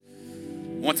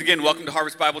Once again, welcome to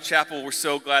Harvest Bible Chapel. We're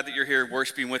so glad that you're here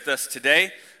worshiping with us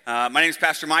today. My name is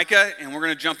Pastor Micah, and we're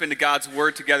going to jump into God's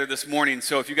Word together this morning.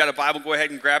 So if you got a Bible, go ahead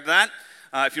and grab that.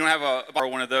 If you don't have a Bible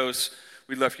or one of those,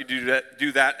 we'd love for you to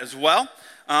do that as well.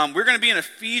 We're going to be in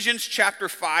Ephesians chapter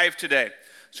 5 today.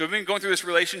 So we've been going through this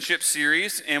relationship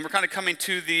series, and we're kind of coming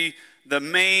to the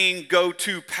main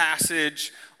go-to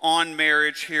passage on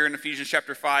marriage here in Ephesians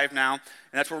chapter 5 now.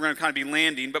 And that's where we're going to kind of be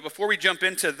landing. But before we jump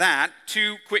into that,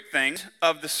 two quick things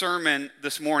of the sermon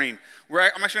this morning. I'm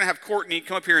actually going to have Courtney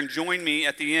come up here and join me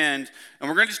at the end. And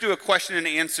we're going to just do a question and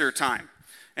answer time.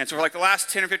 And so for like the last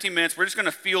 10 or 15 minutes, we're just going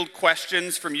to field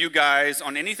questions from you guys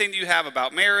on anything that you have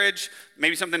about marriage.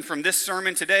 Maybe something from this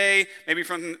sermon today. Maybe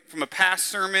from a past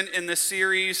sermon in this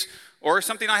series. Or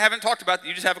something I haven't talked about that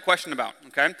you just have a question about,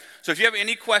 okay? So if you have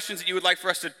any questions that you would like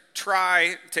for us to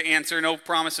try to answer, no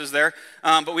promises there,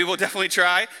 but we will definitely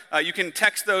try. You can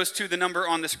text those to the number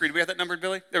on the screen. Do we have that number,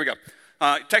 Billy? There we go.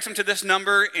 Text them to this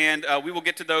number, and we will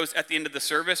get to those at the end of the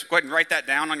service. Go ahead and write that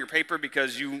down on your paper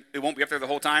because it won't be up there the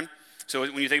whole time. So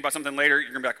when you think about something later,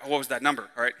 you're going to be like, oh, what was that number?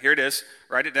 All right, here it is.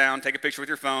 Write it down. Take a picture with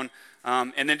your phone.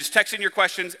 And then just text in your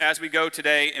questions as we go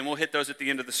today, and we'll hit those at the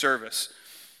end of the service.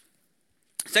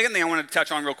 Second thing I wanted to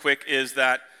touch on real quick is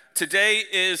that today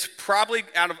is probably,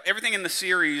 out of everything in the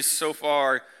series so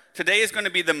far, today is going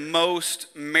to be the most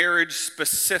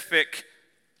marriage-specific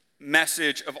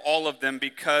message of all of them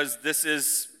because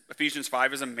Ephesians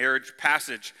 5 is a marriage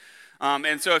passage.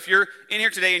 And so if you're in here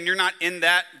today and you're not in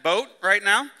that boat right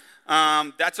now,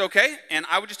 that's okay. And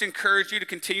I would just encourage you to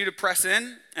continue to press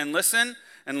in and listen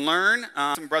and learn.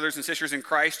 Some brothers and sisters in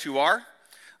Christ who are.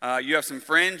 You have some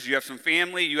friends, you have some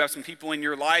family, you have some people in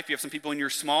your life, you have some people in your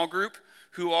small group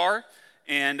who are,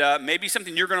 and maybe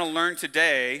something you're going to learn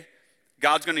today,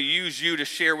 God's going to use you to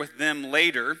share with them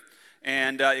later,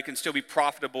 and it can still be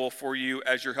profitable for you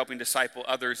as you're helping disciple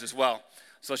others as well.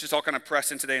 So let's just all kind of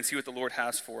press in today and see what the Lord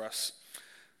has for us.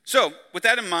 So with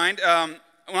that in mind,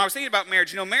 when I was thinking about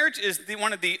marriage, marriage is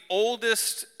one of the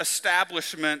oldest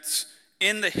establishments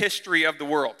in the history of the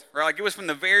world, right? Like it was from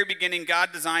the very beginning,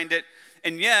 God designed it.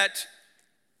 And yet,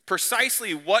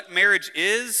 precisely what marriage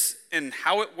is and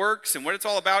how it works and what it's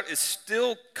all about is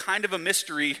still kind of a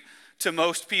mystery to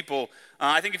most people.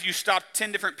 I think if you stopped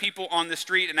 10 different people on the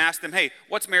street and asked them, hey,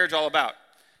 what's marriage all about?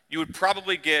 You would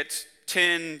probably get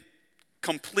 10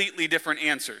 completely different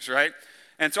answers, right?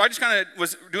 And so I just kind of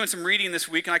was doing some reading this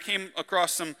week, and I came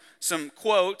across some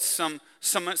quotes, some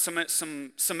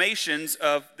summations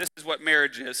of this is what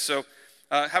marriage is. So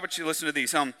how about you listen to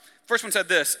these? First one said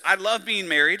this: I love being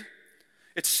married.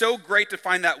 It's so great to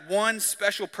find that one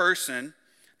special person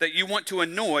that you want to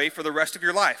annoy for the rest of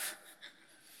your life.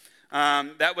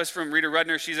 That was from Rita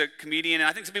Rudner. She's a comedian. And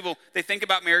I think some people, they think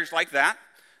about marriage like that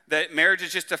marriage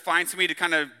is just to find somebody to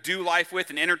kind of do life with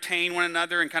and entertain one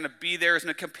another and kind of be there as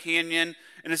a companion.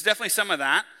 And it's definitely some of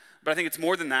that, but I think it's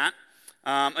more than that.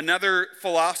 Another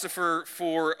philosopher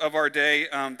of our day,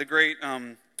 the great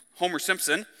Homer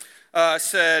Simpson,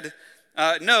 said,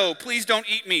 no, please don't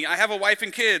eat me. I have a wife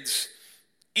and kids.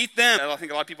 Eat them. I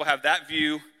think a lot of people have that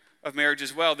view of marriage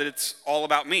as well, that it's all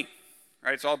about me,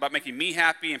 right? It's all about making me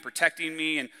happy and protecting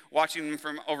me and watching them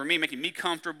from over me, making me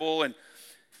comfortable, and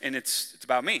it's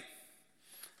about me.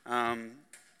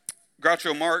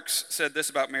 Groucho Marx said this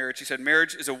about marriage. He said,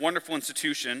 marriage is a wonderful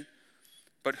institution,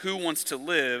 but who wants to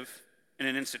live in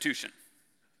an institution?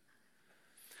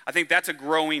 I think that's a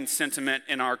growing sentiment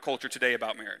in our culture today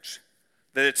about marriage.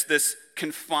 That it's this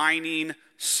confining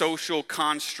social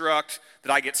construct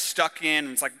that I get stuck in,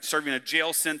 and it's like serving a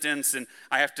jail sentence, and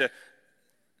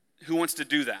who wants to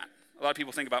do that? A lot of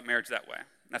people think about marriage that way.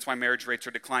 That's why marriage rates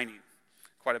are declining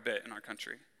quite a bit in our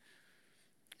country.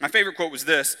 My favorite quote was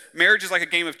this: marriage is like a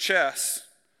game of chess,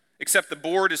 except the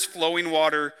board is flowing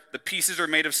water, the pieces are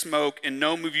made of smoke, and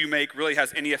no move you make really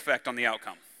has any effect on the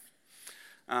outcome.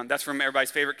 That's from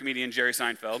everybody's favorite comedian, Jerry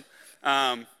Seinfeld.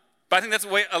 But I think that's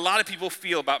the way a lot of people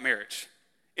feel about marriage.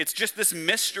 It's just this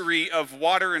mystery of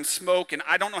water and smoke, and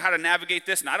I don't know how to navigate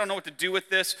this, and I don't know what to do with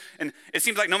this, and it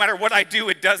seems like no matter what I do,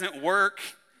 it doesn't work.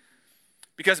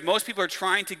 Because most people are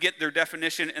trying to get their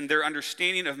definition and their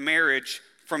understanding of marriage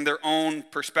from their own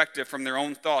perspective, from their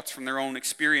own thoughts, from their own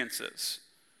experiences.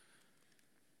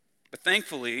 But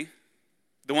thankfully,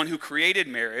 the one who created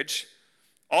marriage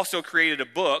also created a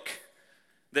book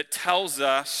that tells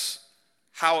us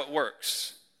how it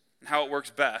works. And how it works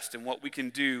best, and what we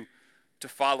can do to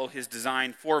follow his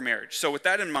design for marriage. So with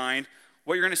that in mind,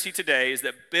 what you're going to see today is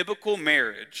that biblical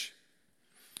marriage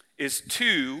is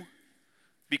two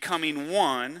becoming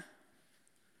one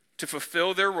to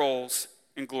fulfill their roles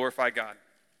and glorify God.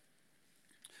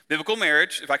 Biblical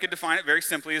marriage, if I could define it very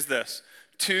simply, is this: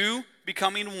 two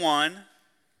becoming one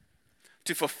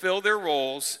to fulfill their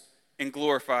roles and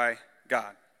glorify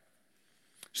God.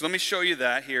 So let me show you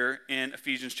that here in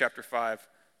Ephesians chapter 5,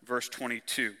 verse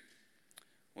 22.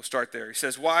 We'll start there. He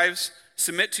says, "Wives,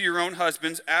 submit to your own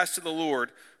husbands as to the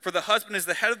Lord, for the husband is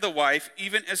the head of the wife,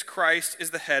 even as Christ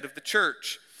is the head of the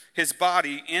church, his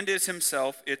body, and is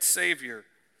himself its Savior.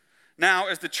 Now,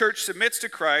 as the church submits to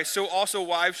Christ, so also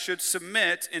wives should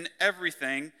submit in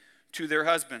everything to their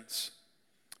husbands."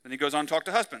 Then he goes on to talk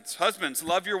to husbands. "Husbands,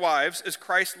 love your wives as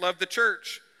Christ loved the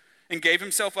church and gave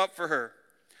himself up for her,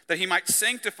 that he might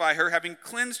sanctify her, having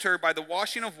cleansed her by the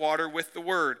washing of water with the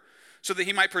word, so that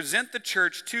he might present the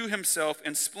church to himself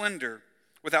in splendor,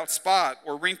 without spot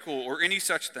or wrinkle or any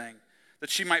such thing,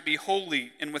 that she might be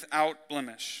holy and without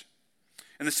blemish.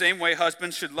 In the same way,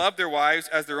 husbands should love their wives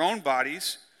as their own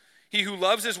bodies. He who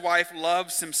loves his wife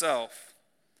loves himself.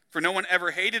 For no one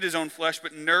ever hated his own flesh,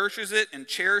 but nourishes it and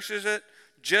cherishes it,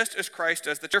 just as Christ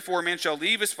does. Therefore, a man shall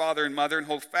leave his father and mother and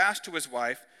hold fast to his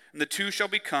wife, and the two shall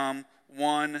become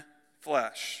one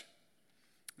flesh.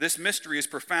 This mystery is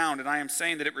profound, and I am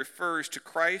saying that it refers to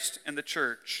Christ and the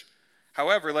church.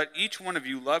 However, let each one of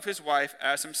you love his wife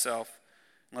as himself,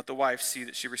 and let the wife see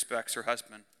that she respects her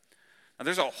husband." Now,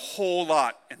 there's a whole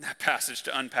lot in that passage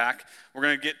to unpack. We're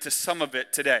going to get to some of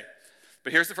it today.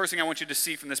 But here's the first thing I want you to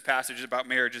see from this passage about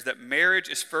marriage, is that marriage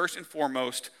is first and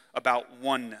foremost about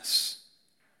oneness.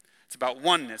 It's about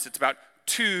oneness. It's about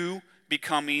two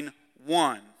becoming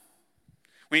one.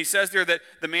 When he says there that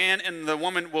the man and the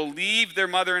woman will leave their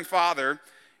mother and father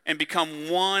and become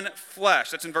one flesh,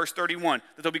 that's in verse 31,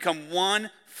 that they'll become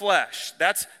one flesh.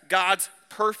 That's God's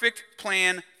perfect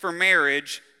plan for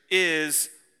marriage, is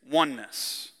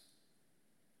oneness.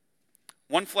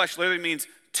 One flesh literally means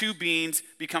two beings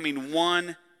becoming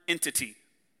one entity.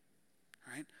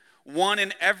 Right? One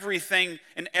in everything,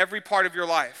 in every part of your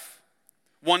life.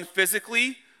 One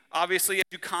physically, obviously, as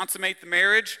you consummate the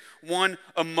marriage. One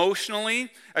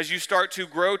emotionally, as you start to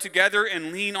grow together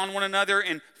and lean on one another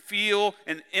and feel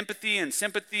and empathy and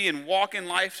sympathy and walk in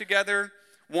life together.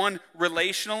 One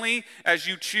relationally, as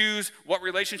you choose what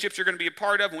relationships you're going to be a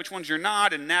part of and which ones you're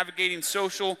not, and navigating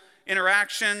social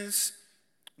interactions.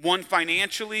 One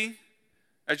financially,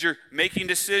 as you're making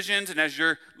decisions and as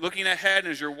you're looking ahead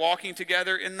and as you're walking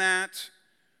together in that.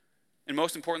 And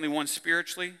most importantly, one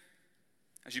spiritually,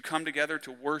 as you come together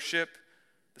to worship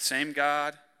the same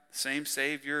God, the same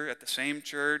Savior at the same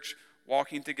church,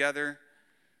 walking together.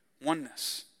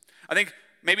 Oneness. I think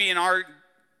maybe in our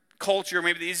culture,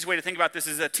 maybe the easiest way to think about this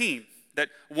is a team. That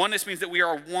oneness means that we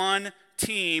are one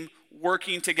team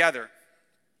working together.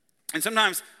 And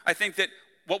sometimes I think that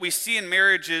what we see in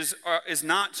marriages is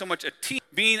not so much a team.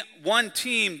 Being one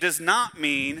team does not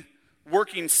mean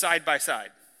working side by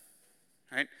side.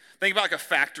 Right? Think about like a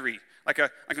factory. Like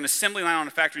an assembly line on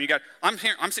a factory. I'm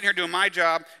sitting here doing my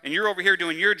job, and you're over here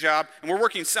doing your job, and we're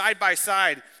working side by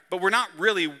side, but we're not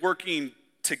really working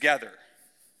together,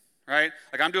 right?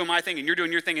 Like I'm doing my thing, and you're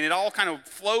doing your thing, and it all kind of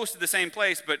flows to the same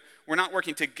place, but we're not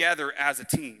working together as a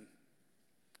team.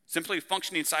 Simply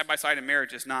functioning side by side in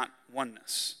marriage is not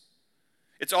oneness.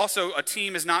 It's also, a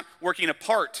team is not working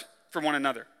apart from one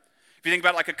another. If you think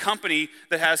about like a company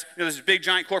that has this big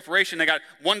giant corporation, they got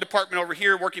one department over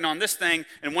here working on this thing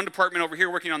and one department over here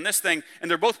working on this thing, and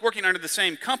they're both working under the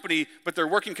same company, but they're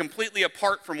working completely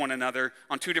apart from one another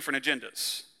on two different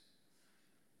agendas.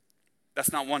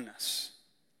 That's not oneness.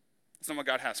 That's not what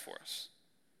God has for us.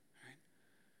 Right?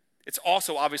 It's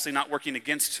also obviously not working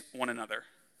against one another.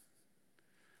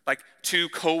 Like two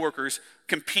coworkers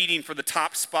competing for the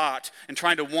top spot and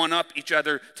trying to one-up each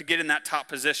other to get in that top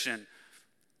position.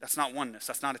 That's not oneness.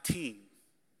 That's not a team.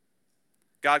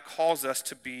 God calls us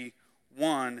to be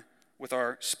one with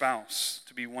our spouse,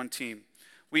 to be one team.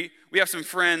 We have some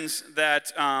friends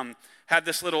that have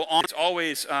this little, it's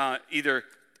always either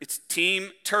it's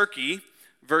Team Turkey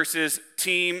versus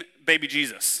Team Baby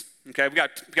Jesus. Okay, we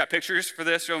got pictures for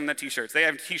this. Show them the t-shirts. They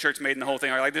have t-shirts made in the whole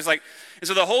thing. Right? And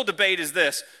so the whole debate is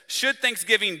this: should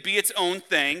Thanksgiving be its own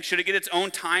thing? Should it get its own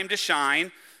time to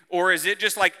shine? Or is it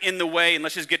just like in the way and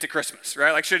let's just get to Christmas,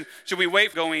 right? Like should we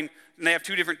wait going, and they have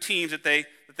two different teams that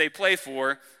they play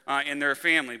for in their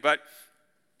family. But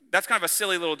that's kind of a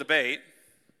silly little debate.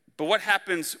 But what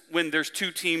happens when there's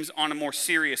two teams on a more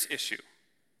serious issue,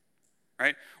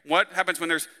 right? What happens when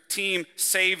there's team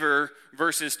saver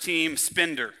versus team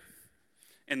spender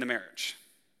in the marriage?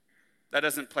 That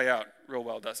doesn't play out real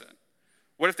well, does it?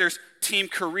 What if there's team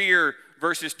career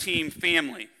versus team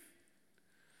family?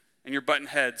 And you're butting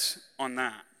heads on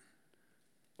that.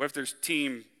 What if there's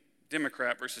team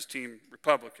Democrat versus team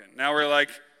Republican? Now we're like,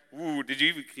 ooh,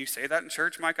 can you say that in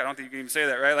church, Mike? I don't think you can even say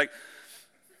that, right? Like,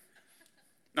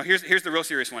 No, here's the real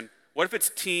serious one. What if it's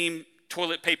team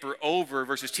toilet paper over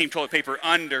versus team toilet paper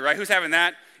under, right? Who's having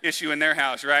that issue in their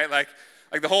house, right? Like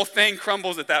the whole thing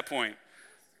crumbles at that point.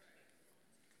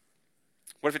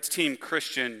 What if it's team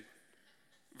Christian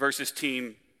versus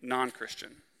team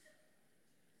non-Christian?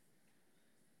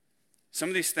 Some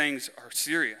of these things are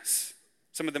serious.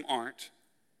 Some of them aren't.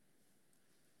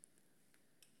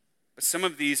 But some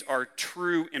of these are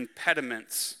true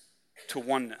impediments to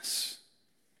oneness.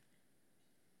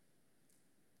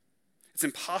 It's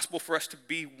impossible for us to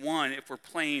be one if we're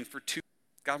playing for two.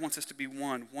 God wants us to be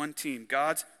one team.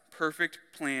 God's perfect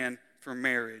plan for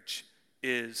marriage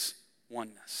is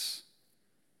oneness.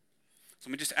 So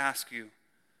let me just ask you,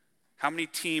 how many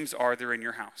teams are there in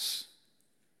your house?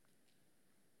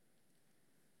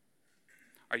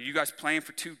 Are you guys playing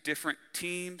for two different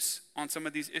teams on some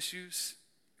of these issues?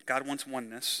 God wants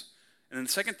oneness. And then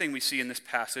the second thing we see in this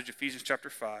passage, Ephesians chapter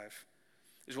 5,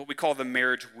 is what we call the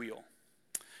marriage wheel.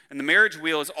 And the marriage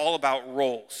wheel is all about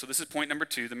roles. So this is point number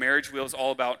 2. The marriage wheel is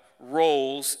all about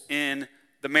roles in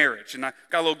the marriage. And I've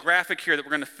got a little graphic here that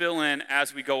we're going to fill in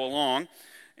as we go along.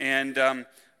 And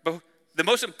but the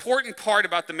most important part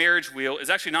about the marriage wheel is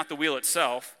actually not the wheel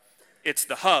itself. It's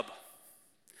the hub.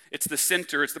 It's the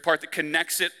center. It's the part that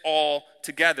connects it all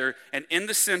together. And in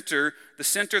the center,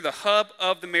 the hub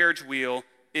of the marriage wheel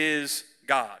is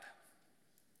God.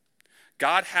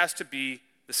 God has to be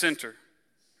the center.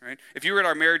 Right? If you were at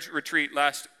our marriage retreat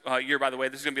last year, by the way,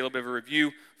 this is going to be a little bit of a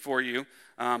review for you,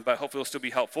 but hopefully it'll still be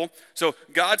helpful. So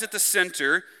God's at the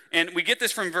center, and we get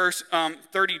this from verse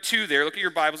 32 there. Look at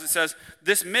your Bibles. It says,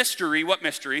 this mystery, what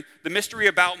mystery? The mystery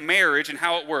about marriage and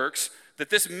how it works, that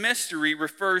this mystery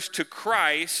refers to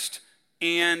Christ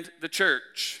and the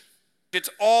church. It's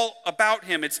all about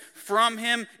him. It's from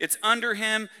him. It's under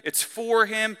him. It's for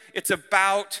him. It's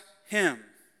about him.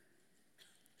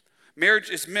 Marriage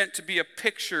is meant to be a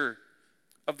picture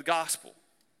of the gospel.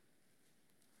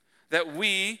 That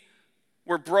we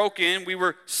were broken, we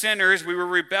were sinners, we were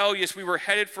rebellious, we were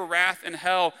headed for wrath and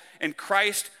hell, and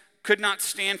Christ could not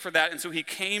stand for that, and so he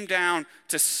came down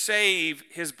to save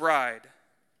his bride,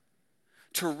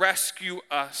 to rescue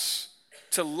us,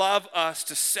 to love us,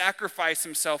 to sacrifice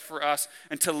himself for us,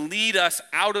 and to lead us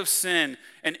out of sin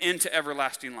and into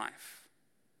everlasting life.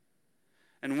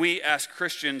 And we as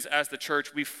Christians, as the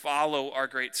church, we follow our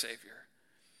great Savior.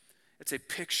 It's a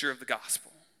picture of the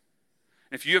gospel.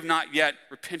 And if you have not yet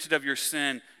repented of your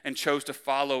sin and chose to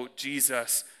follow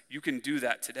Jesus, you can do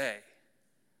that today.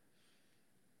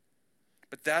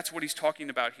 But that's what he's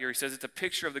talking about here. He says it's a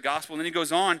picture of the gospel. And then he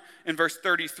goes on in verse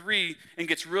 33 and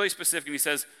gets really specific. And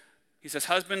he says,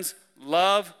 husbands,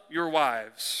 love your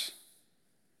wives.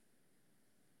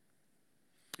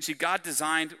 You see, God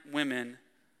designed women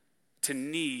to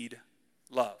need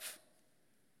love.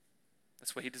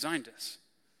 That's why he designed us.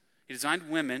 He designed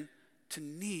women to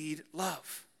need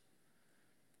love.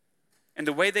 And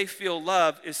the way they feel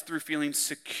love is through feeling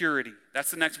security.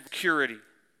 That's the next security.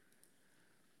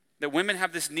 That women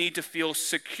have this need to feel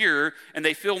secure, and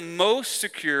they feel most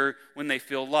secure when they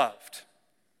feel loved.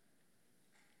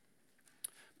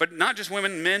 But not just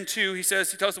women, men too. He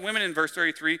tells the women in verse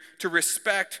 33 to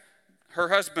respect her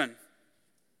husband.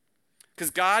 Because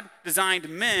God designed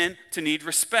men to need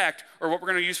respect, or what we're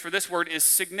going to use for this word is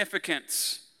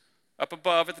significance. Up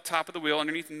above at the top of the wheel,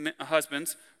 underneath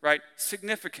husbands, right?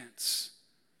 Significance.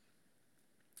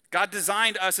 God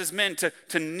designed us as men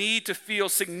to need to feel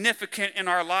significant in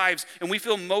our lives, and we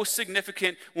feel most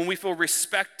significant when we feel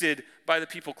respected by the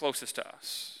people closest to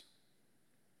us.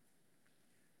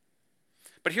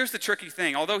 But here's the tricky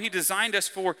thing. Although he designed us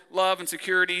for love and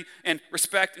security and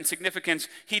respect and significance,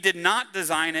 he did not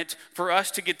design it for us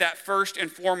to get that first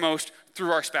and foremost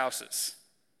through our spouses.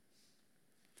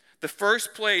 The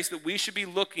first place that we should be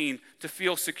looking to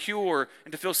feel secure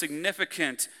and to feel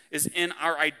significant is in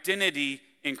our identity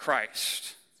in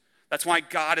Christ. That's why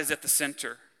God is at the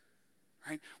center.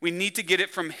 Right? We need to get it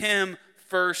from him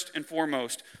first and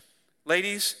foremost.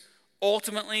 Ladies,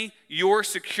 ultimately, your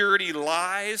security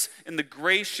lies in the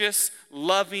gracious,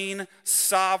 loving,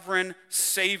 sovereign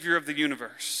Savior of the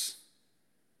universe.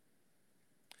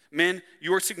 Men,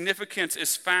 your significance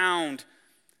is found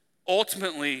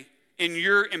ultimately in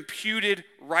your imputed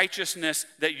righteousness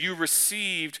that you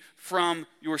received from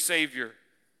your Savior.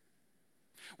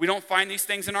 We don't find these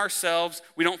things in ourselves.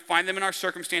 We don't find them in our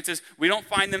circumstances. We don't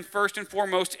find them first and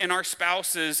foremost in our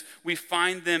spouses. We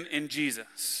find them in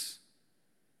Jesus.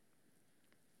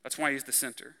 That's why he's the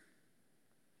center.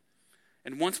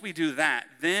 And once we do that,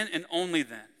 then and only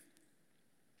then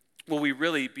will we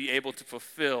really be able to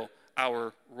fulfill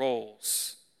our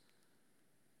roles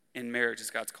in marriage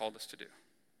as God's called us to do.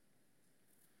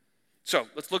 So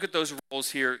let's look at those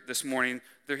roles here this morning.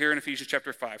 They're here in Ephesians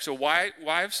chapter 5. So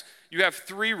wives, you have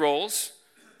 3 roles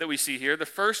that we see here. The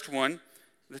first one,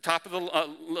 the top of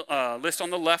the list on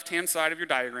the left-hand side of your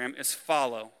diagram is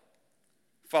follow.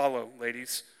 Follow,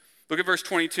 ladies. Look at verse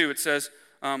 22. It says,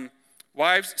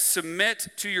 wives, submit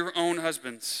to your own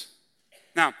husbands.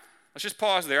 Now, let's just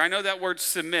pause there. I know that word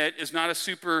submit is not a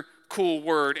super cool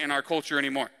word in our culture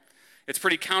anymore. It's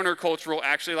pretty countercultural,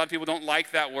 actually. A lot of people don't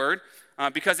like that word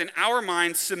because in our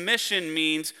minds, submission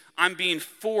means I'm being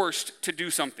forced to do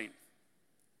something,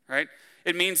 right?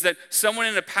 It means that someone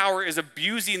in a power is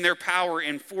abusing their power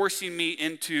and forcing me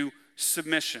into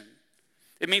submission.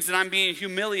 It means that I'm being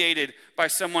humiliated by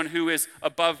someone who is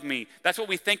above me. That's what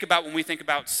we think about when we think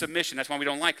about submission. That's why we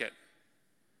don't like it.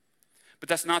 But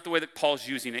that's not the way that Paul's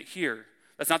using it here.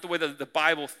 That's not the way that the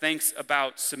Bible thinks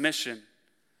about submission.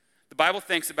 The Bible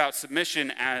thinks about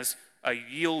submission as a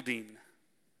yielding.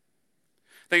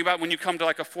 Think about when you come to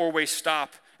like a 4-way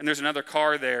stop and there's another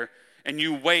car there and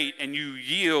you wait and you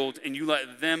yield and you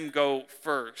let them go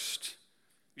first.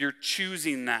 You're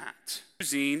choosing that.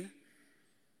 Choosing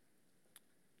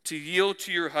to yield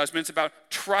to your husband. It's about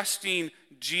trusting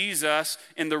Jesus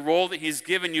in the role that he's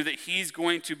given you, that he's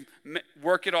going to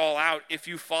work it all out if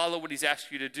you follow what he's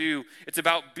asked you to do. It's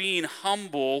about being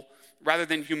humble rather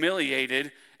than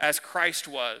humiliated as Christ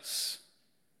was.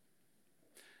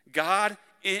 God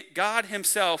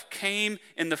himself came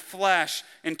in the flesh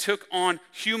and took on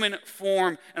human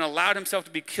form and allowed himself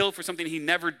to be killed for something he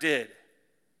never did.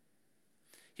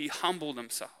 He humbled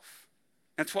himself.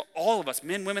 That's what all of us,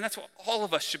 men, women, that's what all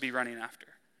of us should be running after.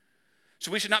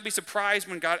 So we should not be surprised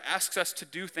when God asks us to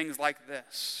do things like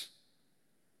this.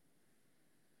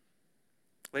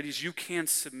 Ladies, you can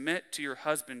submit to your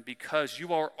husband because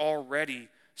you are already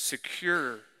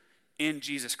secure in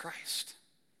Jesus Christ.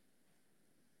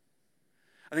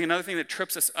 I think another thing that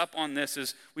trips us up on this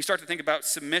is we start to think about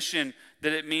submission,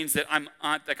 that it means that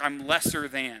I'm lesser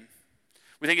than.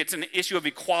 We think it's an issue of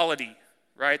equality,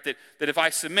 right? That if I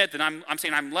submit, then I'm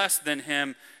saying I'm less than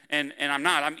him, and I'm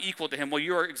not. I'm equal to him. Well,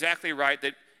 you are exactly right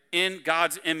that in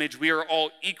God's image, we are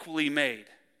all equally made,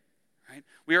 right?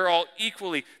 We are all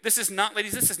equally. This is not,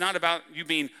 ladies, this is not about you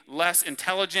being less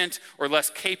intelligent or less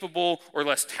capable or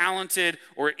less talented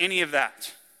or any of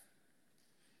that.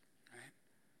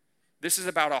 This is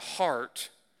about a heart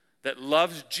that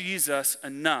loves Jesus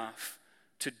enough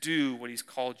to do what he's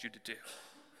called you to do.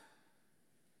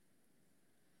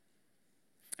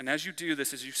 And as you do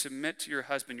this, as you submit to your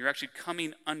husband, you're actually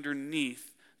coming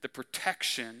underneath the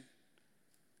protection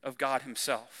of God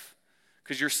himself.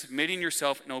 Because you're submitting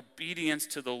yourself in obedience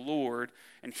to the Lord,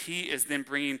 and he is then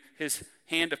bringing his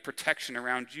hand of protection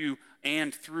around you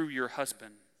and through your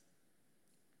husband.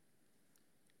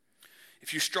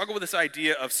 If you struggle with this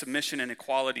idea of submission and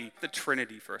equality, the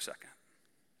Trinity for a second.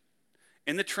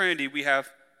 In the Trinity, we have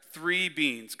 3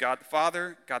 beings, God the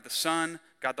Father, God the Son,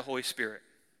 God the Holy Spirit.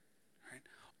 Right?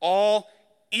 All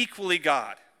equally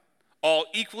God, all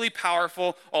equally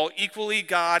powerful, all equally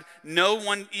God. No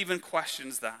one even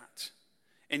questions that.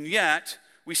 And yet,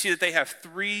 we see that they have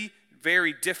 3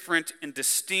 very different and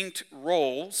distinct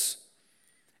roles,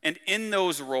 and in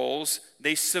those roles,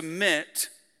 they submit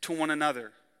to one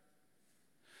another.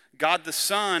 God the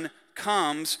Son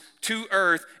comes to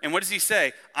earth, and what does he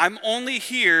say? I'm only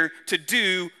here to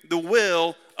do the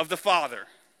will of the Father.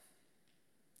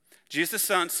 Jesus the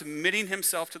Son submitting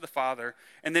himself to the Father,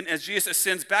 and then as Jesus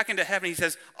ascends back into heaven, he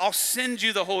says, I'll send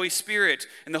you the Holy Spirit,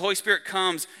 and the Holy Spirit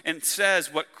comes and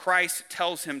says what Christ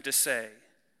tells him to say.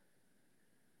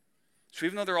 So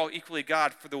even though they're all equally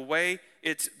God, for the way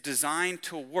it's designed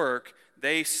to work,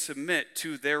 they submit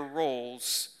to their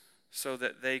roles so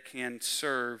that they can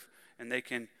serve and they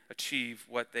can achieve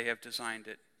what they have designed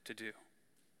it to do.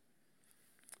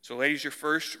 So ladies, your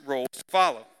first role is to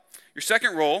follow. Your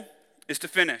second role is to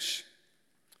finish.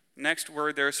 Next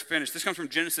word there is finish. This comes from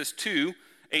Genesis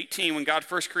 2:18. When God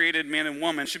first created man and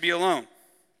woman, should be alone.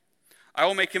 I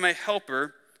will make him a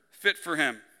helper fit for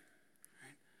him.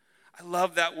 I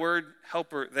love that word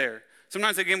helper there.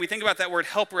 Sometimes, again, we think about that word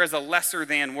helper as a lesser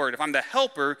than word. If I'm the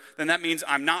helper, then that means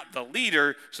I'm not the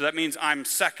leader, so that means I'm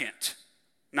second,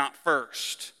 not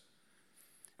first.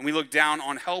 And we look down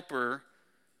on helper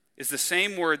is the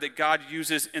same word that God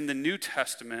uses in the New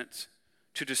Testament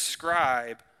to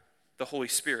describe the Holy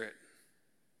Spirit.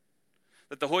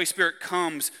 That the Holy Spirit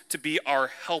comes to be our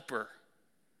helper.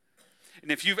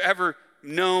 And if you've ever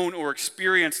known or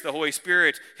experienced the Holy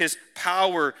Spirit, his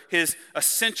power, his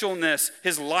essentialness,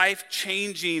 his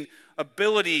life-changing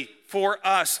ability for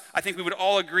us, I think we would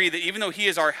all agree that even though he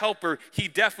is our helper, he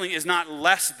definitely is not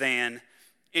less than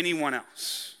anyone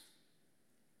else.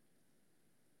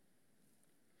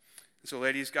 So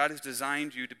ladies, God has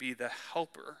designed you to be the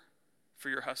helper for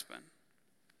your husband.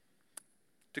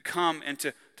 To come and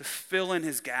to fill in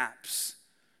his gaps.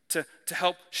 To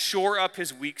help shore up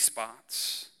his weak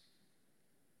spots.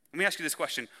 Let me ask you this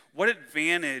question. What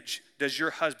advantage does your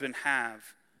husband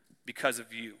have because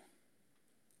of you?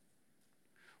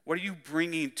 What are you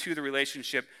bringing to the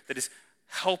relationship that is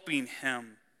helping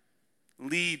him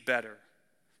lead better?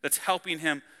 That's helping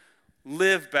him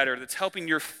live better, that's helping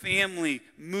your family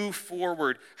move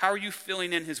forward? How are you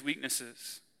filling in his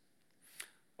weaknesses?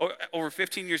 Over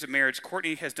 15 years of marriage,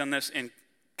 Courtney has done this in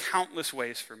countless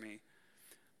ways for me.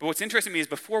 But what's interesting to me is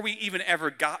before we even ever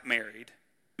got married,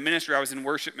 I was in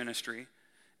worship ministry,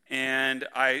 and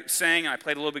I sang, I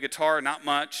played a little bit of guitar, not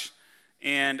much,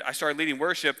 and I started leading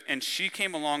worship, and she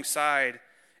came alongside,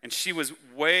 and she was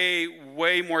way,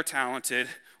 way more talented,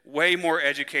 way more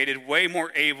educated, way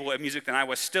more able at music than I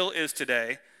was, still is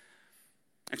today.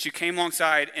 And she came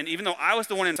alongside, and even though I was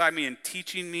the one inside me and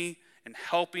teaching me and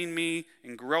helping me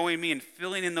and growing me and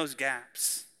filling in those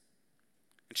gaps,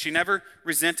 and she never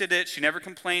resented it, she never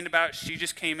complained about it, she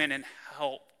just came in and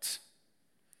helped.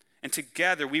 And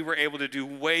together we were able to do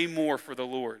way more for the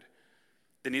Lord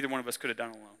than either one of us could have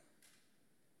done alone.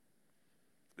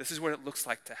 This is what it looks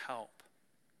like to help.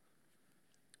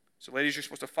 So ladies, you're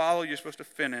supposed to follow, you're supposed to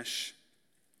finish.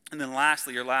 And then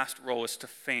lastly, your last role is to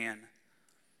fan.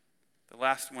 The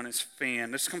last one is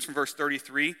fan. This comes from verse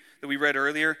 33 that we read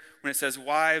earlier when it says,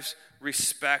 wives,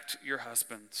 respect your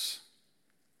husbands.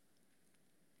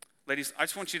 Ladies, I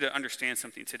just want you to understand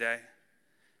something today.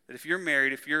 That if you're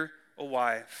married, if you're a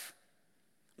wife,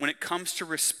 when it comes to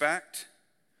respect,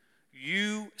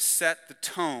 you set the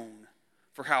tone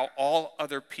for how all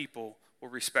other people will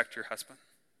respect your husband.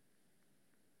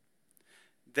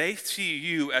 They see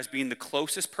you as being the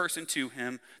closest person to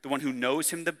him, the one who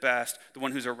knows him the best, the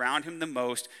one who's around him the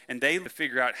most, and they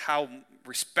figure out how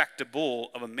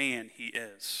respectable of a man he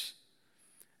is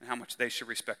and how much they should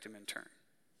respect him in turn.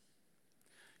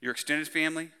 Your extended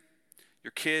family,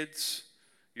 your kids,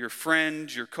 your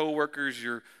friends, your coworkers,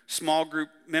 your small group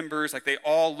members, like they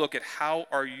all look at how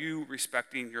are you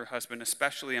respecting your husband,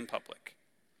 especially in public.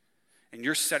 And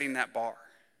you're setting that bar.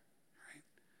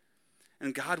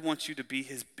 And God wants you to be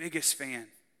his biggest fan,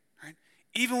 right?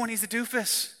 Even when he's a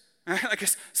doofus, right? Like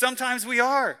sometimes we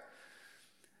are.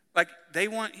 Like he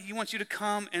wants you to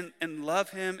come and love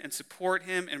him and support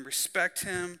him and respect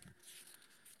him.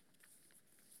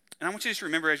 And I want you to just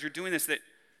remember as you're doing this that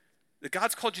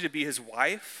God's called you to be his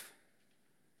wife,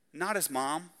 not his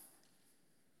mom,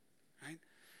 right?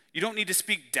 You don't need to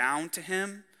speak down to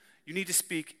him. You need to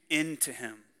speak into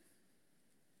him.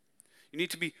 You need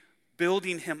to be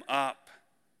building him up.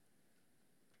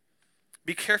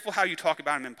 Be careful how you talk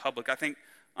about him in public. I think,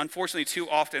 unfortunately, too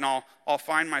often I'll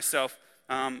find myself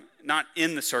not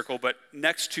in the circle, but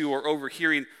next to or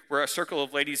overhearing where a circle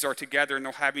of ladies are together and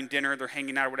they're having dinner, they're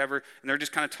hanging out or whatever, and they're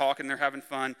just kind of talking, they're having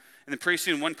fun. And then pretty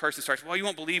soon one person starts, well, you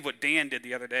won't believe what Dan did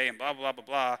the other day and blah, blah, blah,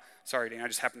 blah. Sorry, Dan, I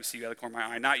just happened to see you out of the corner of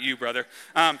my eye. Not you, brother.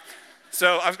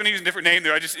 So I was going to use a different name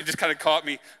there. It just kind of caught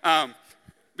me.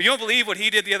 But you don't believe what he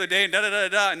did the other day, and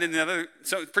da-da-da-da, and then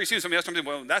so pretty soon somebody else comes in,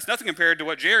 well, that's nothing compared to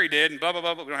what Jerry did, and blah, blah,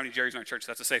 blah, blah. We don't have any Jerrys in our church,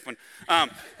 so that's a safe one. And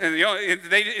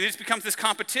it just becomes this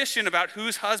competition about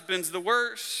whose husband's the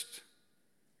worst.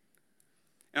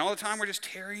 And all the time we're just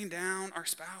tearing down our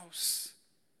spouse.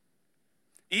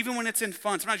 Even when it's in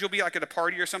fun. Sometimes you'll be like at a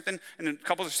party or something, and then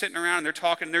couples are sitting around, and they're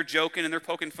talking, and they're joking, and they're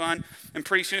poking fun, and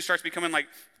pretty soon it starts becoming like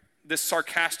this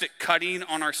sarcastic cutting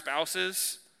on our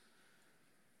spouses.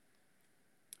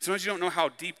 Sometimes you don't know how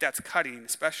deep that's cutting,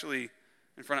 especially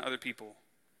in front of other people.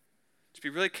 Just be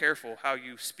really careful how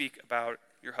you speak about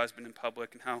your husband in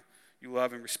public and how you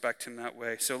love and respect him that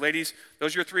way. So ladies,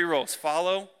 those are your three roles.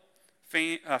 Follow,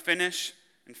 finish,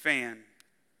 and fan.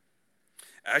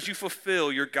 As you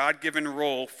fulfill your God-given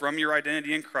role from your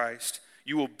identity in Christ,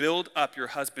 you will build up your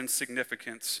husband's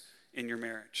significance in your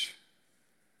marriage.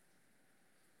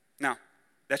 Now,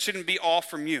 that shouldn't be all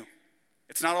from you.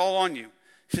 It's not all on you.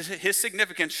 His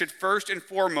significance should first and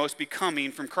foremost be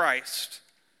coming from Christ.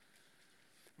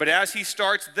 But as he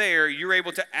starts there, you're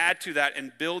able to add to that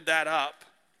and build that up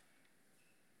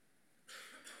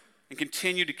and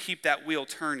continue to keep that wheel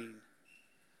turning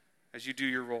as you do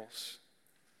your roles.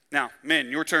 Now, men,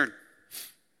 your turn.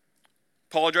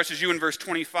 Paul addresses you in verse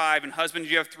 25, and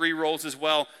husbands, you have three roles as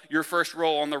well. Your first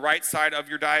role on the right side of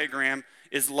your diagram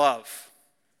is love.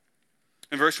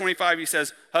 In verse 25, he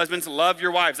says, husbands, love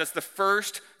your wives. That's the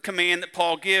first command that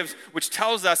Paul gives, which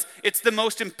tells us it's the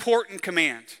most important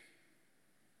command.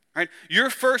 Right? Your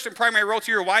first and primary role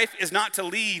to your wife is not to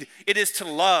lead, it is to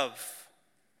love.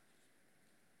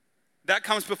 That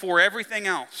comes before everything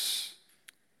else.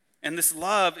 And this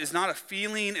love is not a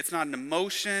feeling, it's not an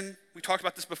emotion. We talked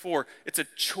about this before. It's a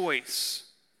choice.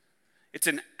 It's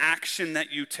an action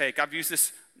that you take. I've used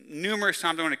this numerous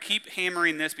times. I want to keep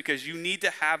hammering this because you need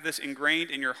to have this ingrained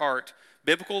in your heart.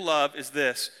 Biblical love is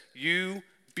this: you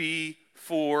be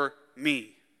for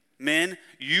me. Men,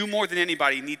 you more than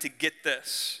anybody need to get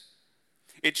this.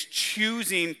 It's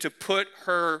choosing to put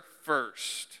her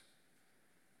first.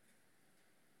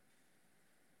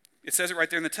 It says it right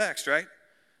there in the text, right?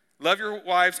 Love your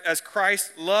wives as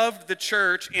Christ loved the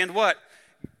church and what?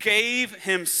 Gave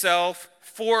himself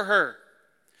for her.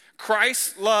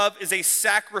 Christ's love is a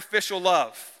sacrificial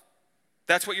love.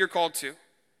 That's what you're called to.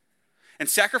 And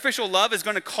sacrificial love is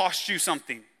going to cost you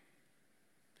something.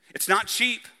 It's not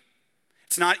cheap.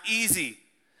 It's not easy.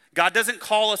 God doesn't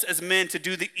call us as men to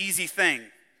do the easy thing.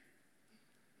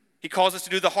 He calls us to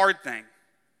do the hard thing.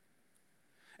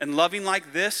 And loving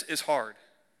like this is hard.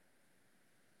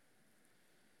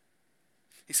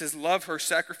 He says, love her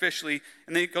sacrificially,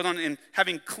 and then he goes on in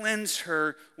having cleansed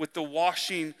her with the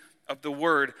washing of the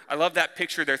word. I love that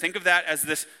picture there. Think of that as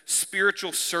this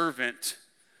spiritual servant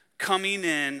coming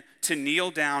in to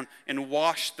kneel down and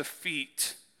wash the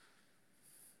feet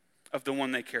of the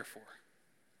one they care for.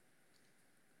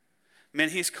 Man,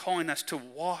 he's calling us to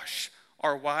wash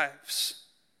our wives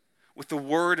with the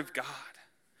word of God,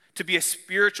 to be a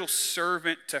spiritual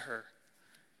servant to her.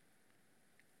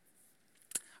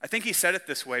 I think he said it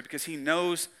this way because he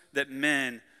knows that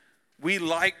men, we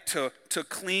like to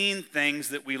clean things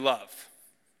that we love.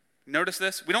 Notice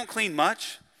this? We don't clean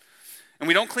much, and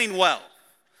we don't clean well,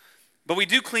 but we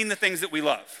do clean the things that we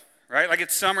love, right? Like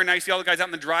it's summer, now you see all the guys out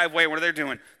in the driveway, what are they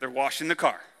doing? They're washing the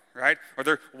car, right? Or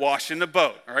they're washing the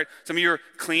boat, all right? Some of you are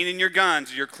cleaning your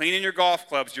guns, you're cleaning your golf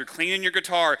clubs, you're cleaning your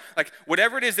guitar. Like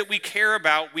whatever it is that we care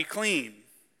about, we clean.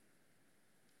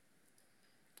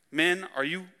 Men, are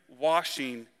you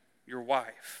washing your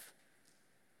wife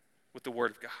with the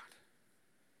word of God?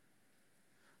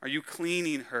 Are you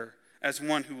cleaning her as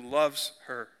one who loves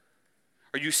her?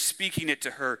 Are you speaking it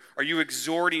to her? Are you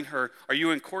exhorting her? Are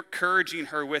you encouraging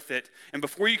her with it? And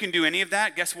before you can do any of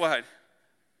that, guess what?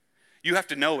 You have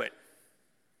to know it.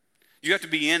 You have to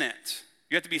be in it.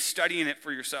 You have to be studying it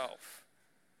for yourself.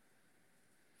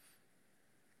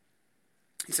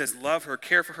 He says, love her,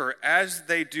 care for her as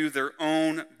they do their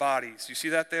own bodies. You see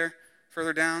that there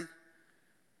further down?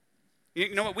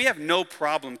 You know what? We have no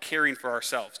problem caring for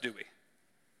ourselves, do we?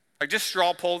 Like just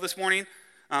straw poll this morning.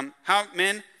 How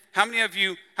many of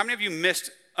you missed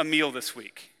a meal this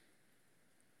week?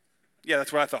 Yeah,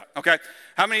 that's what I thought. Okay.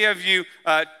 How many of you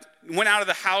went out of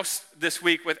the house this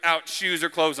week without shoes or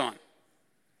clothes on?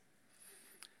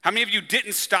 How many of you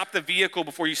didn't stop the vehicle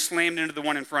before you slammed into the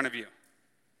one in front of you?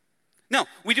 No,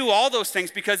 we do all those things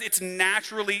because it's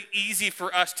naturally easy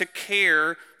for us to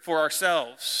care for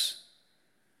ourselves.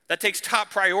 That takes top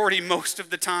priority most of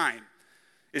the time,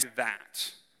 is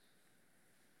that.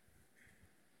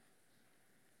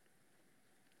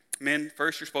 Men,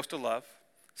 first, you're supposed to love.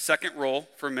 Second role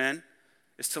for men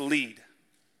is to lead.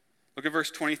 Look at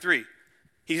verse 23.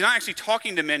 He's not actually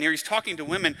talking to men here, he's talking to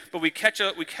women, but we catch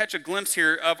a glimpse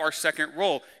here of our second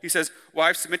role. He says,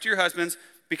 wives, submit to your husbands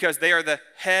because they are the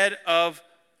head of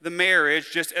the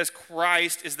marriage, just as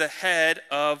Christ is the head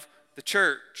of the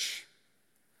church.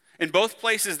 In both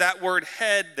places, that word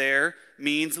head there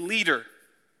means leader.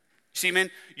 See, men,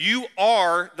 you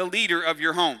are the leader of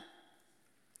your home.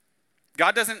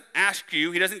 God doesn't ask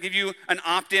you, he doesn't give you an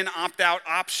opt-in, opt-out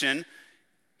option.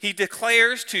 He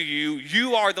declares to you,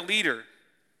 you are the leader.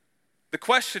 The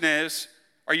question is,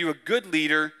 are you a good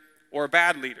leader or a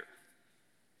bad leader?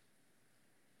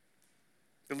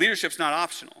 The leadership's not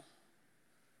optional.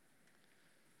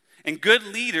 And good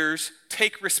leaders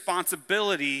take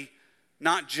responsibility,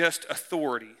 not just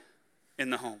authority in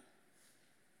the home.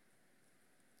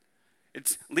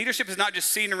 Leadership is not just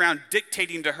sitting around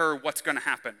dictating to her what's going to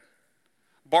happen,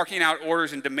 barking out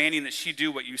orders and demanding that she do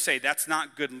what you say. That's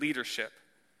not good leadership.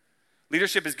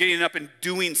 Leadership is getting up and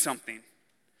doing something.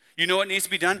 You know what needs to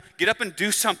be done? Get up and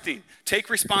do something. Take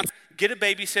responsibility. Get a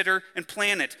babysitter and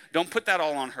plan it. Don't put that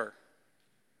all on her.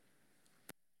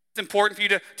 It's important for you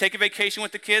to take a vacation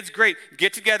with the kids. Great.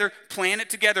 Get together, plan it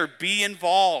together, be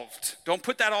involved. Don't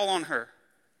put that all on her.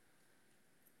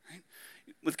 Right?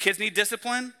 If kids need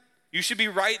discipline, you should be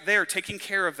right there taking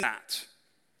care of that.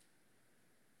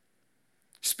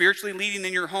 Spiritually leading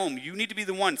in your home, you need to be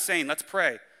the one saying, let's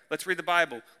pray, let's read the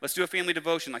Bible, let's do a family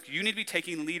devotion. Like you need to be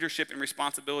taking leadership and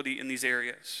responsibility in these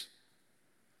areas.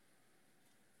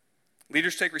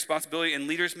 Leaders take responsibility and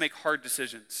leaders make hard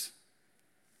decisions.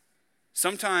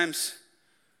 Sometimes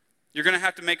you're going to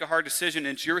have to make a hard decision,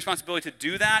 and it's your responsibility to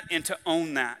do that and to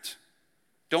own that.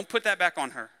 Don't put that back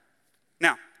on her.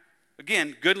 Now,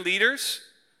 again, good leaders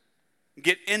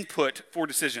get input for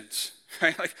decisions,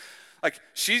 right? Like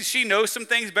she knows some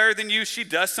things better than you. She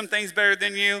does some things better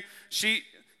than you.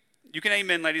 You can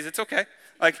amen, ladies. It's okay.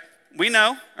 Like, we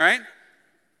know, right?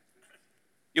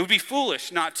 It would be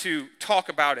foolish not to talk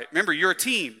about it. Remember, you're a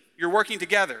team. You're working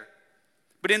together.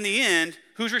 But in the end,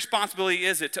 whose responsibility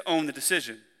is it to own the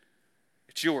decision?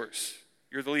 It's yours.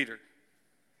 You're the leader.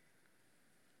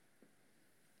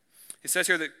 It says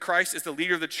here that Christ is the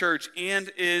leader of the church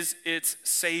and is its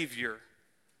Savior.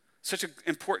 Such an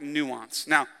important nuance.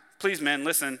 Now, please, men,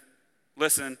 listen.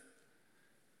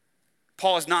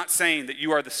 Paul is not saying that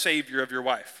you are the Savior of your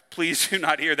wife. Please do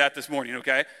not hear that this morning,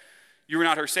 okay? You are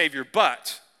not her Savior.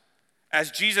 But as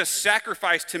Jesus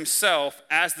sacrificed himself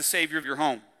as the Savior of your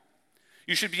home,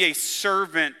 you should be a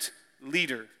servant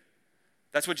leader.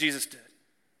 That's what Jesus did.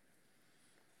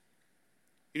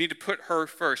 You need to put her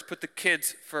first. Put the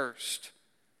kids first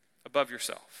above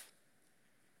yourself.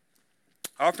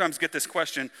 I oftentimes get this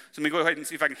question, so let me go ahead and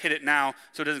see if I can hit it now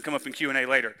so it doesn't come up in Q&A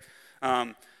later.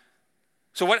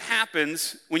 So what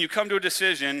happens when you come to a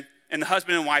decision and the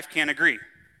husband and wife can't agree?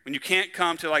 When you can't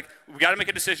come to we got to make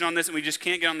a decision on this and we just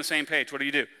can't get on the same page, what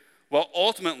do? Well,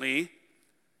 ultimately,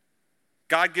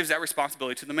 God gives that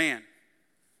responsibility to the man,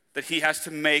 that he has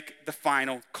to make the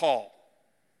final call.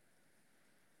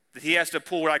 That he has to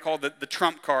pull what I call the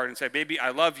trump card and say, baby,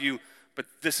 I love you, but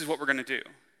this is what we're going to do.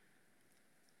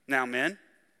 Now, men,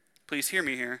 please hear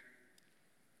me here.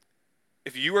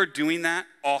 If you are doing that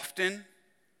often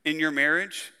in your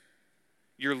marriage,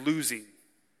 you're losing.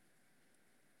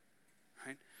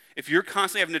 Right? If you're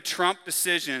constantly having to trump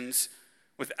decisions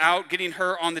without getting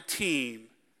her on the team,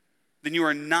 then you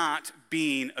are not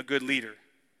being a good leader.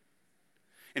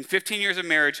 In 15 years of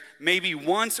marriage, maybe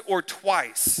once or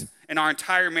twice in our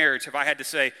entire marriage have I had to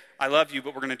say, I love you,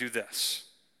 but we're going to do this.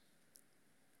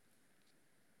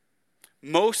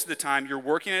 Most of the time, you're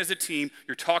working as a team,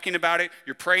 you're talking about it,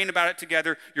 you're praying about it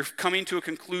together, you're coming to a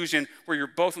conclusion where you're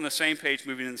both on the same page,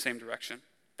 moving in the same direction.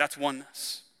 That's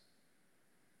oneness.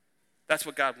 That's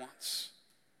what God wants.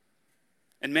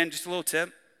 And men, just a little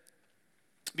tip.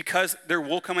 Because there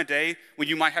will come a day when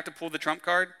you might have to pull the trump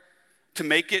card to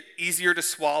make it easier to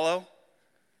swallow,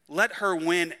 let her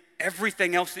win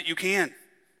everything else that you can.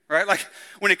 Right? Like,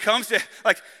 when it comes to,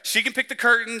 she can pick the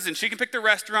curtains, and she can pick the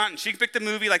restaurant, and she can pick the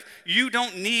movie. You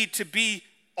don't need to be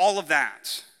all of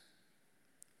that.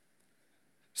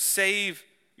 Save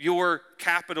your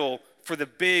capital for the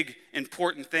big,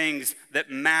 important things that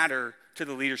matter to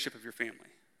the leadership of your family.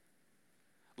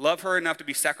 Love her enough to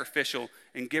be sacrificial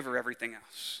and give her everything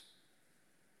else.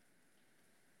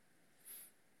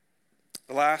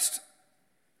 The last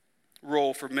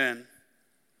role for men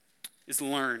is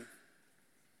learn.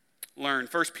 Learn.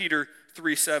 1 Peter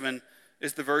 3:7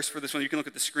 is the verse for this one. You can look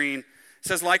at the screen. It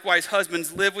says, likewise,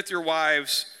 husbands, live with your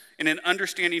wives in an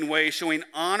understanding way, showing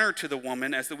honor to the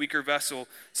woman as the weaker vessel,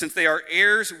 since they are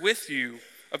heirs with you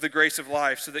of the grace of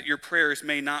life, so that your prayers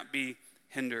may not be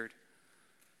hindered.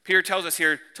 Peter tells us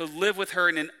here to live with her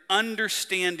in an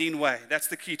understanding way. That's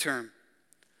the key term.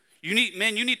 You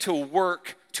need to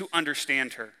work to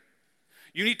understand her.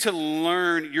 You need to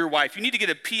learn your wife. You need to get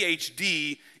a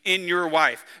PhD in your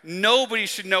wife. Nobody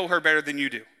should know her better than you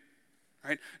do.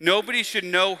 Right? Nobody should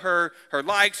know her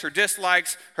likes, her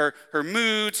dislikes, her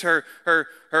moods, her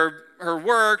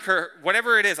work, her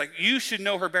whatever it is. You should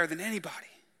know her better than anybody.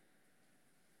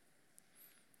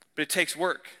 But it takes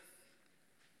work.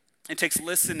 It takes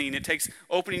listening. It takes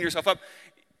opening yourself up.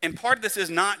 And part of this is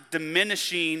not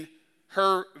diminishing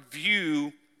her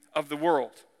view of the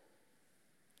world.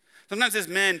 Sometimes as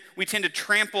men, we tend to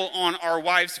trample on our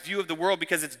wives' view of the world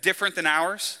because it's different than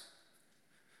ours.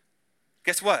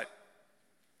 Guess what?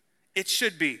 It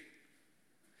should be.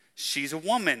 She's a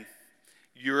woman.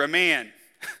 You're a man.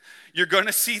 You're going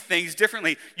to see things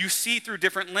differently. You see through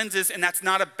different lenses, and that's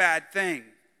not a bad thing.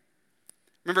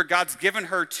 Remember, God's given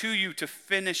her to you to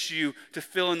finish you, to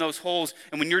fill in those holes.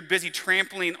 And when you're busy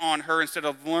trampling on her instead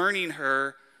of learning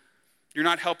her, you're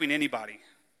not helping anybody.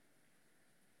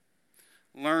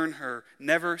 Learn her.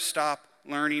 Never stop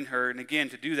learning her. And again,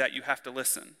 to do that, you have to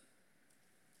listen.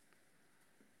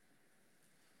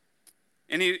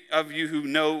 Any of you who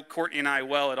know Courtney and I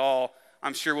well at all,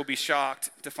 I'm sure will be shocked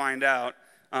to find out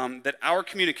that our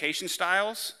communication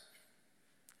styles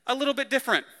a little bit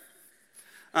different.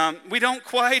 We don't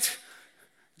quite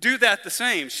do that the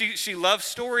same. She loves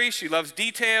stories. She loves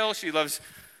detail. She loves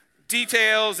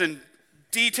details. And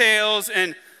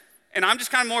I'm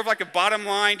just kind of more of like a bottom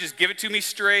line. Just give it to me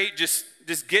straight. Just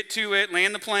get to it.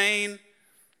 Land the plane.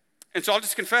 And so I'll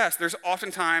just confess, there's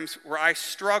oftentimes where I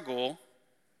struggle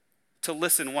to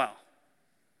listen well.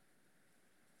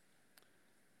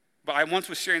 But I once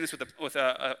was sharing this with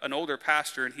an older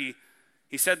pastor, and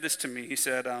he said this to me. He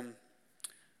said,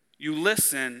 you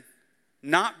listen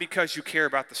not because you care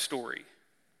about the story.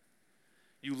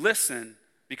 You listen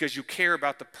because you care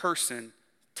about the person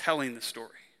telling the story.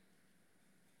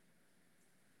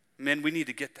 Men, we need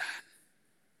to get that.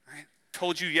 Right?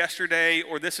 Told you yesterday,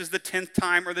 or this is the 10th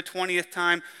time or the 20th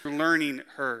time, you're learning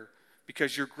her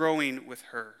because you're growing with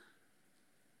her.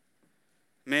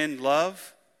 Men,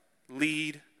 love,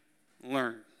 lead,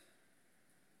 learn.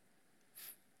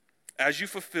 As you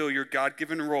fulfill your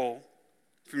God-given role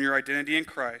from your identity in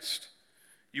Christ,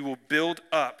 you will build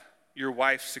up your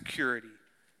wife's security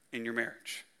in your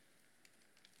marriage.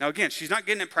 Now again, she's not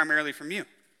getting it primarily from you.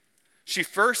 She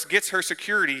first gets her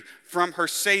security from her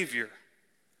Savior.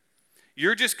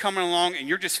 You're just coming along and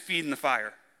you're just feeding the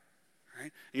fire.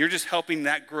 Right? And you're just helping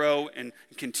that grow and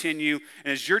continue.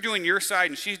 And as you're doing your side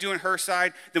and she's doing her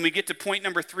side, then we get to point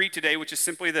number 3 today, which is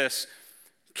simply this: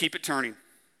 keep it turning.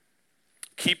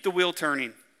 Keep the wheel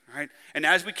turning. Right? And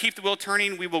as we keep the wheel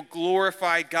turning, we will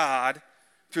glorify God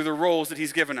through the roles that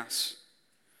he's given us.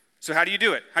 So how do you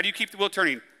do it? How do you keep the wheel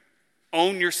turning?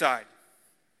 Own your side.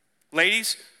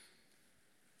 Ladies,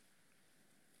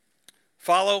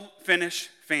 follow, finish,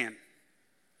 fan.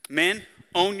 Men,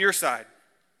 own your side.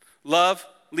 Love,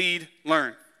 lead,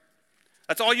 learn.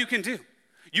 That's all you can do.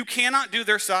 You cannot do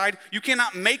their side. You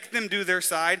cannot make them do their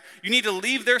side. You need to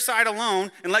leave their side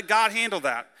alone and let God handle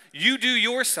that. You do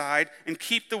your side and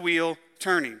keep the wheel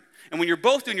turning. And when you're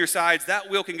both doing your sides, that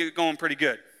wheel can get going pretty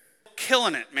good.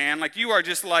 Killing it, man. Like you are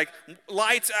just like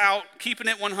lights out, keeping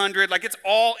it 100. Like it's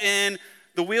all in.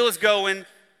 The wheel is going.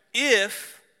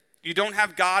 If you don't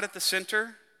have God at the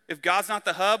center, if God's not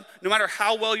the hub, no matter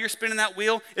how well you're spinning that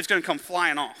wheel, it's going to come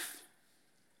flying off.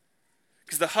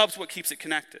 Because the hub's what keeps it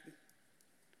connected.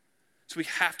 So we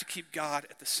have to keep God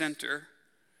at the center.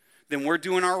 Then we're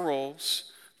doing our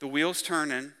roles. The wheel's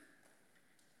turning.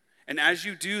 And as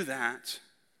you do that,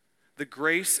 the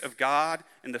grace of God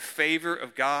and the favor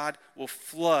of God will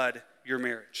flood your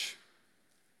marriage.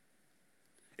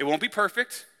 It won't be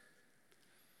perfect.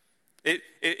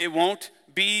 It won't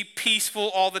be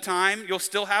peaceful all the time. You'll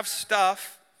still have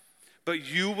stuff, but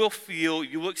you will feel,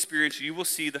 you will experience, you will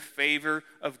see the favor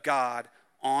of God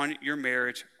on your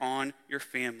marriage, on your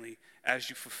family, as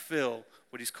you fulfill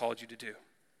what he's called you to do.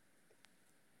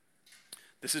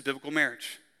 This is biblical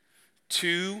marriage.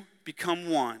 Two become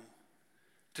one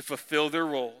to fulfill their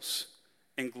roles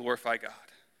and glorify God.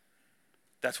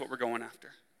 That's what we're going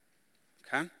after.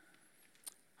 Okay?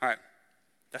 All right.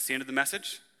 That's the end of the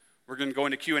message. We're going to go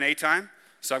into Q&A time.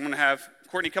 So I'm going to have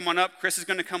Courtney come on up. Chris is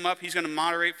going to come up. He's going to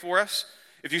moderate for us.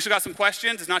 If you still got some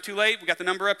questions, it's not too late. We got the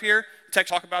number up here.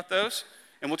 Text, talk about those.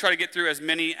 And we'll try to get through as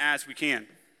many as we can.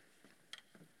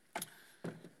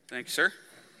 Thank you, sir.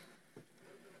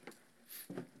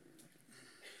 I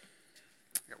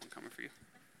got one coming for you.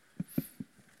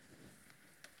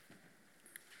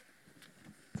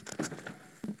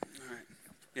 All right.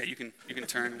 Yeah, you can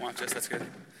turn and watch us. That's good.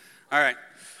 All right.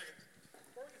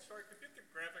 Before we get started, could you get the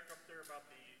graphic up there about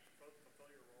the fulfill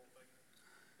your role thing?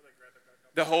 Put that graphic back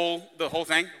up. The whole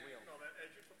thing? No, that as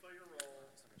you fulfill your role,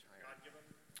 God given.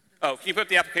 Oh, can you put up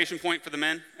the application point for the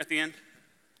men at the end?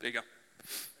 There you go.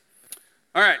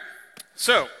 All right.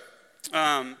 So,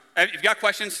 if you've got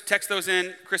questions, text those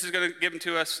in. Chris is going to give them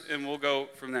to us, and we'll go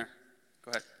from there.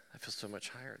 Go ahead. I feel so much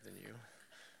higher than you.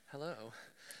 Hello.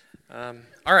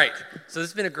 All right. So this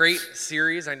has been a great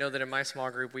series. I know that in my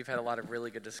small group, we've had a lot of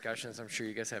really good discussions. I'm sure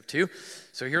you guys have too.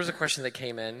 So here's a question that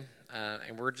came in,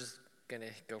 and we're just going to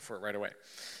go for it right away.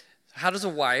 How does a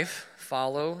wife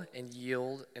follow and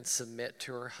yield and submit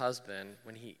to her husband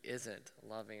when he isn't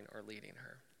loving or leading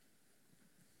her?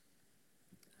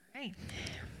 All right.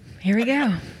 Here we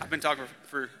go. I've been talking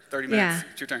for 30 minutes.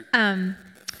 Yeah. It's your turn.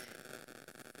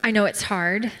 I know it's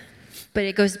hard, but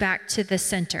it goes back to the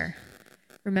center.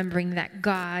 Remembering that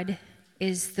God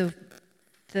is the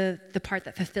part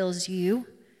that fulfills you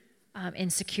in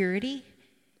security.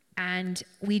 And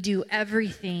we do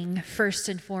everything first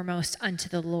and foremost unto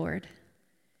the Lord.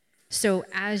 So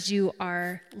as you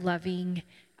are loving,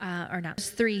 or not,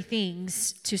 three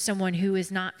things to someone who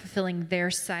is not fulfilling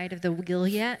their side of the wheel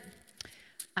yet,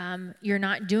 you're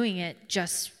not doing it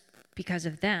just because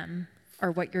of them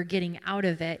or what you're getting out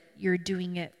of it. You're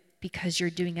doing it because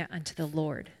you're doing it unto the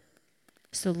Lord.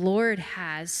 So the Lord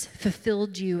has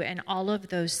fulfilled you in all of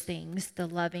those things, the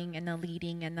loving and the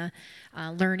leading and the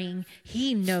learning.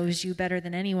 He knows you better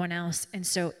than anyone else. And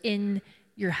so in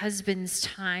your husband's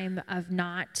time of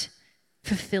not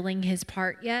fulfilling his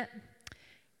part yet,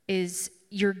 is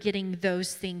you're getting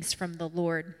those things from the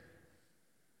Lord.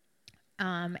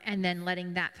 and then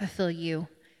letting that fulfill you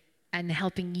and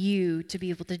helping you to be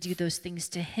able to do those things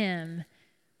to him.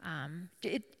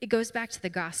 It goes back to the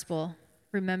gospel,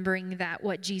 remembering that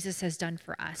what Jesus has done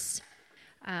for us.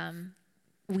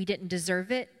 We didn't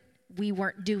deserve it. We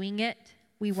weren't doing it.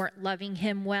 We weren't loving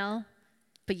him well,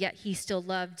 but yet he still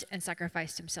loved and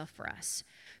sacrificed himself for us.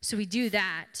 So we do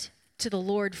that to the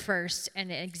Lord first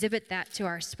and exhibit that to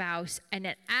our spouse. And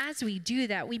then as we do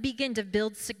that, we begin to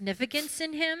build significance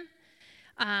in him.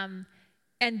 And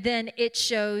then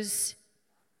those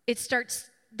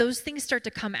things start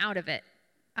to come out of it.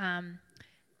 And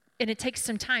it takes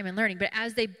some time and learning, but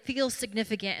as they feel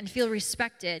significant and feel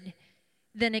respected,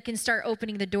 then it can start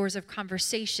opening the doors of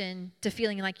conversation to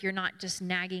feeling like you're not just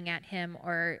nagging at him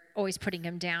or always putting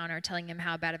him down or telling him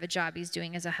how bad of a job he's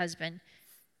doing as a husband.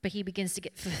 But he begins to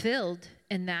get fulfilled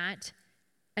in that,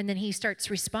 and then he starts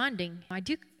responding. I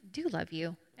do love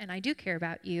you, and I do care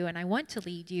about you, and I want to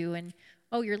lead you, and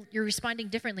you're responding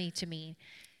differently to me.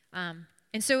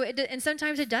 And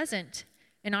sometimes it doesn't.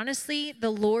 And honestly, the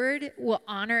Lord will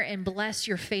honor and bless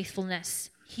your faithfulness.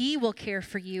 He will care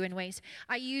for you in ways.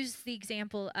 I use the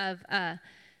example of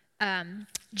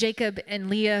Jacob and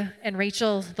Leah and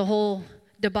Rachel, the whole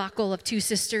debacle of two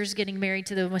sisters getting married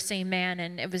to the same man,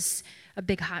 and it was a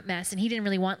big hot mess. And he didn't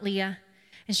really want Leah,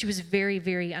 and she was very,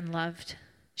 very unloved.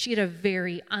 She had a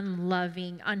very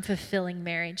unloving, unfulfilling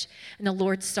marriage. And the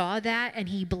Lord saw that, and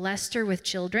he blessed her with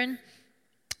children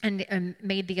and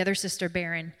made the other sister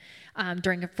barren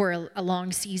for a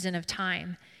long season of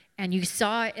time. And you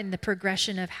saw it in the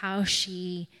progression of how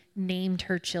she named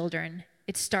her children.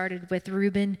 It started with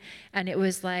Reuben, and it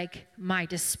was like my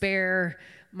despair,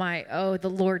 the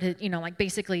Lord,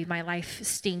 basically my life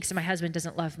stinks and my husband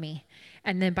doesn't love me.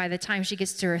 And then by the time she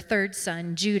gets to her third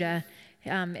son, Judah,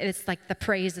 it's like the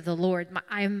praise of the Lord.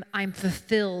 I'm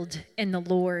fulfilled in the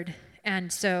Lord.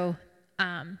 And so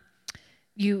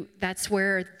that's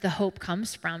where the hope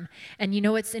comes from. And you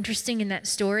know what's interesting in that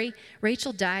story?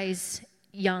 Rachel dies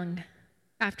young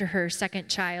after her second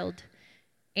child,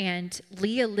 and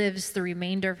Leah lives the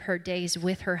remainder of her days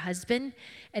with her husband.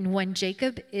 And when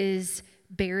Jacob is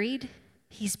buried,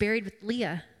 he's buried with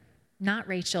Leah, not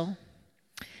Rachel.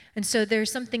 And so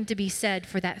there's something to be said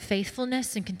for that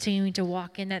faithfulness and continuing to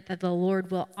walk in it, that the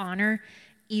Lord will honor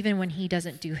even when he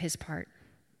doesn't do his part.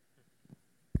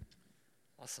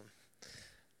 Awesome.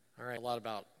 All right, a lot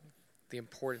about the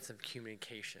importance of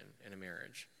communication in a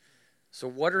marriage. So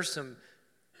what are some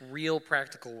real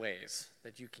practical ways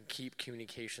that you can keep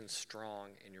communication strong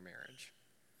in your marriage?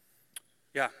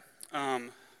 Yeah.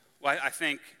 Well, I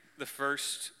think the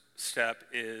first step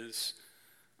is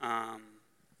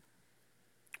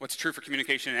what's true for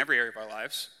communication in every area of our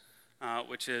lives,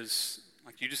 which is,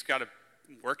 like, you just got to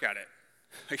work at it.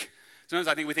 Like, sometimes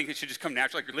I think we think it should just come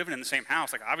naturally. Like, you're living in the same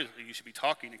house. Like, obviously, you should be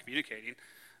talking and communicating.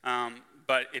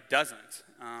 But it doesn't.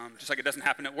 Just like it doesn't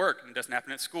happen at work, and it doesn't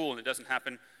happen at school, and it doesn't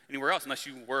happen anywhere else unless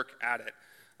you work at it.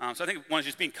 So I think one is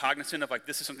just being cognizant of, like,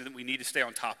 this is something that we need to stay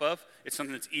on top of. It's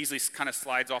something that's easily kind of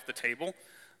slides off the table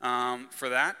for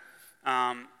that.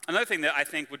 Another thing that I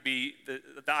think would be, that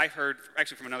I heard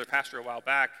actually from another pastor a while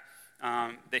back,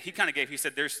 that he kind of gave, he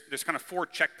said there's kind of 4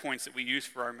 checkpoints that we use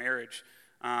for our marriage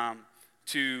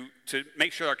to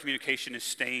make sure our communication is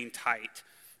staying tight.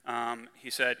 He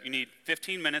said you need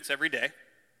 15 minutes every day,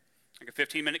 like a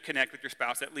 15-minute connect with your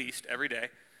spouse at least every day.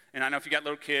 And I know if you got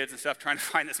little kids and stuff, trying to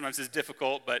find that sometimes is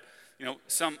difficult, but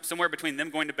somewhere between them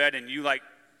going to bed and you like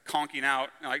conking out,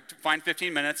 like, to find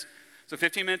 15 minutes. So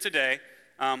 15 minutes a day,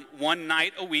 one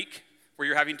night a week where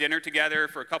you're having dinner together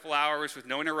for a couple hours with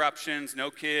no interruptions, no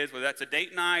kids, whether that's a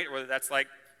date night or whether that's like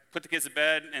put the kids to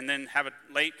bed and then have a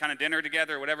late kind of dinner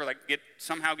together or whatever, like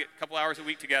somehow get a couple hours a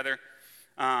week together.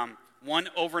 One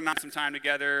overnight, some time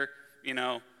together,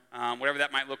 whatever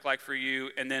that might look like for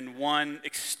you, and then one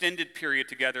extended period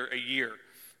together a year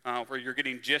where you're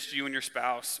getting just you and your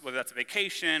spouse, whether that's a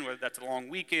vacation, whether that's a long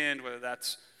weekend, whether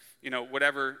that's,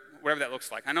 whatever that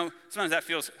looks like. I know sometimes that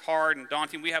feels hard and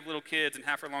daunting. We have little kids and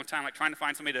have for a long time, like trying to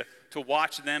find somebody to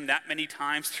watch them that many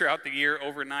times throughout the year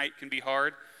overnight can be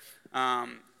hard.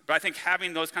 But I think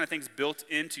having those kind of things built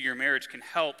into your marriage can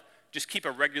help just keep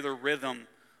a regular rhythm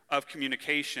of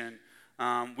communication.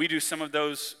 We do some of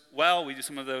those well. We do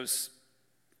some of those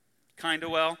kind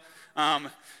of well.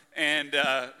 And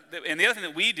the other thing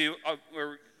that we do,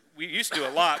 or we used to do a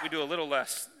lot, we do a little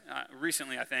less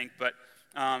recently, I think, but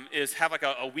is have like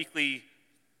a weekly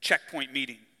checkpoint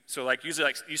meeting. So like usually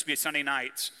it used to be Sunday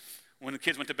nights when the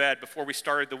kids went to bed before we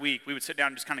started the week. We would sit down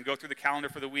and just kind of go through the calendar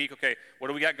for the week. Okay, what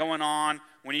do we got going on?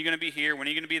 When are you going to be here? When are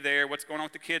you going to be there? What's going on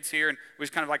with the kids here? And it was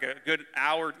kind of like a good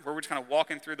hour where we're just kind of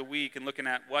walking through the week and looking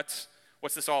at what's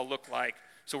what's this all look like?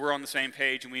 So we're on the same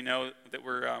page, and we know that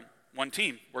we're one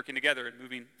team working together and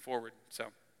moving forward. So.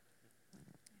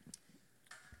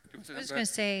 I was going to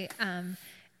say,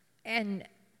 and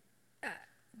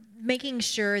making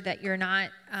sure that you're not,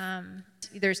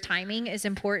 there's timing is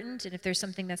important, and if there's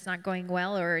something that's not going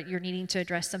well or you're needing to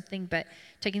address something, but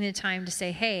taking the time to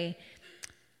say, hey,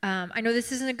 I know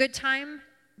this isn't a good time,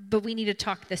 but we need to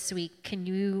talk this week.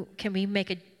 Can we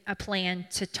make a plan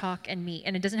to talk and meet?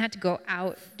 And it doesn't have to go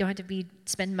out, don't have to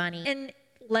spend money. And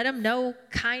let them know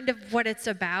kind of what it's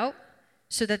about,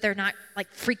 so that they're not like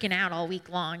freaking out all week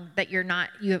long that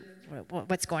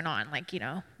what's going on, like,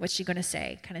 what's she going to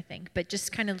say kind of thing. But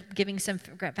just kind of giving some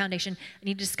foundation. I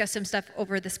need to discuss some stuff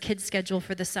over this kid's schedule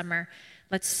for the summer.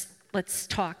 Let's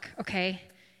talk, okay?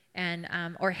 And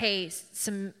or hey,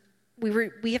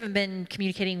 we haven't been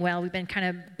communicating well. We've been kind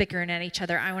of bickering at each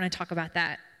other. I want to talk about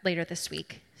that later this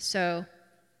week. So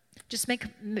just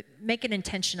make it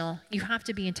intentional. You have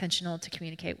to be intentional to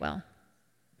communicate well.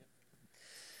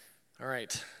 All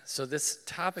right, so this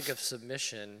topic of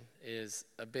submission is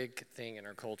a big thing in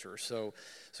our culture. So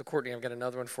Courtney, I've got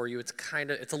another one for you.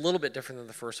 It's a little bit different than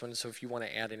the first one, so if you want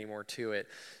to add any more to it.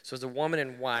 So as a woman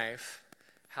and wife,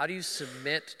 how do you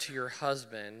submit to your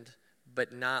husband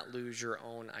but not lose your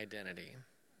own identity?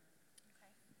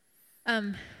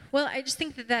 Well, I just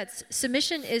think that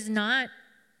submission is not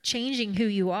changing who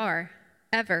you are,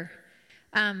 ever.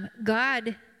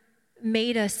 God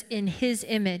made us in his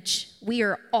image. We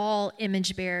are all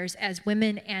image bearers as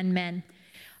women and men.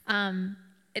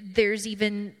 There's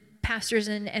even pastors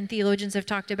and theologians have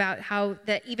talked about how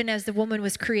that even as the woman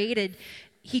was created,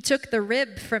 he took the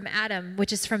rib from Adam,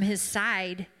 which is from his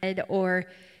side, or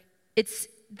it's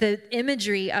the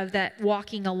imagery of that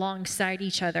walking alongside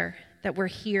each other, that we're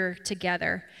here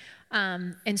together.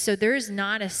 And so there's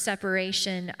not a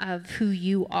separation of who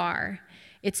you are.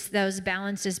 It's those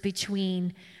balances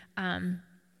between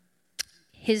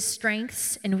his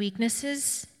strengths and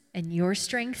weaknesses and your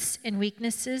strengths and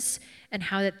weaknesses, and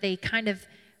how that they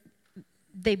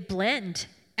blend.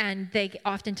 And they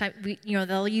oftentimes,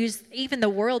 they'll use, even the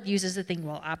world uses the thing,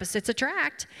 well, opposites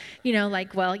attract,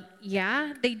 well,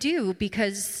 yeah, they do,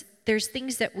 because there's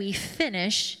things that we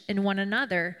finish in one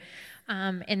another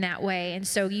in that way. And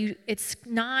so it's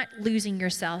not losing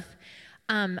yourself.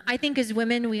 I think as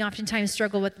women, we oftentimes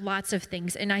struggle with lots of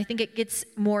things. And I think it gets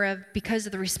more of because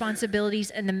of the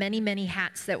responsibilities and the many, many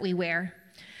hats that we wear.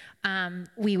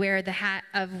 We wear the hat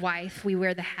of wife. We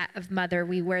wear the hat of mother.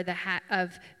 We wear the hat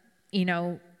of,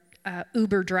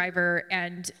 Uber driver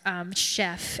and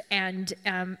chef and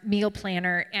meal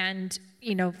planner and,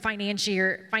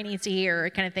 financier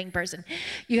kind of thing person.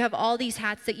 You have all these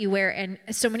hats that you wear, and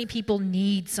so many people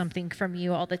need something from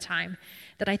you all the time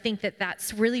that I think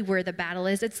that's really where the battle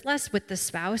is. It's less with the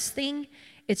spouse thing.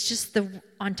 It's just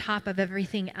on top of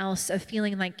everything else of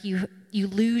feeling like you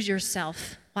lose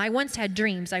yourself. Well, I once had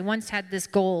dreams. I once had this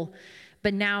goal,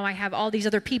 but now I have all these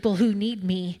other people who need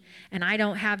me, and I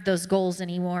don't have those goals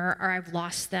anymore, or I've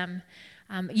lost them.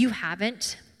 You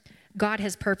haven't. God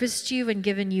has purposed you and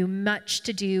given you much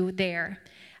to do there.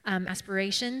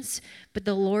 Aspirations, but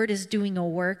the Lord is doing a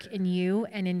work in you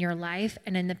and in your life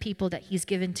and in the people that he's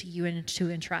given to you and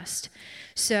to entrust.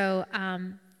 So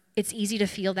it's easy to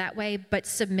feel that way, but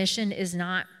submission is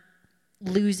not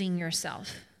losing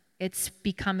yourself. It's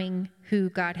becoming who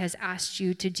God has asked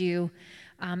you to do.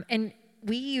 And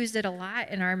we used it a lot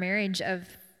in our marriage of,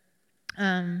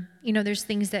 there's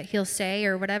things that he'll say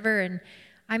or whatever, and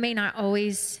I may not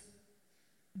always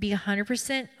be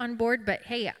 100% on board, but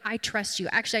hey, I trust you.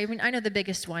 Actually, I know the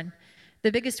biggest one.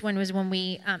 The biggest one was when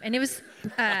he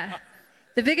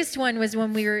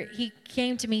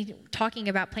came to me talking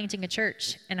about planting a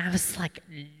church, and I was like,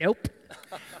 nope,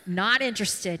 not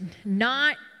interested.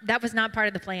 That was not part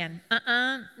of the plan.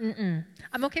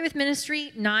 I'm okay with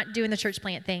ministry, not doing the church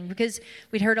plant thing, because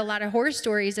we'd heard a lot of horror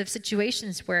stories of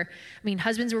situations where,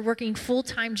 husbands were working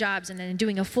full-time jobs and then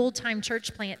doing a full-time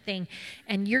church plant thing,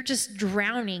 and you're just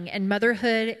drowning in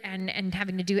motherhood and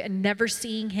having to do it and never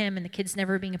seeing him and the kids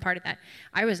never being a part of that.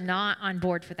 I was not on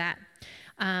board for that.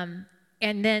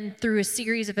 And then through a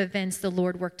series of events, the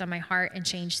Lord worked on my heart and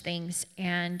changed things.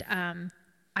 And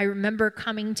I remember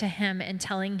coming to him and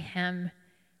telling him,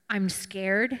 I'm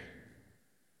scared,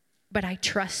 but I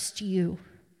trust you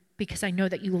because I know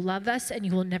that you love us and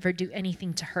you will never do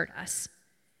anything to hurt us.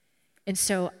 And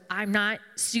so I'm not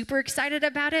super excited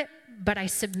about it, but I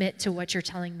submit to what you're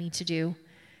telling me to do,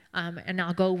 and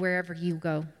I'll go wherever you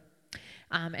go.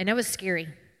 And it was scary,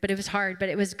 but it was hard, but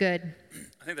it was good.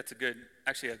 I think that's a good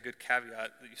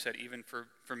caveat that you said, even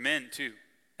for men too.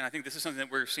 And I think this is something that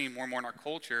we're seeing more and more in our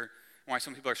culture, why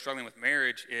some people are struggling with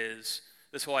marriage is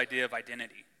this whole idea of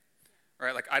identity,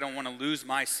 right? Like, I don't want to lose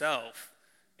myself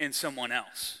in someone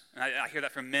else. And I hear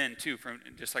that from men too,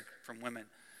 just like from women.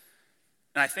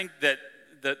 And I think that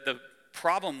the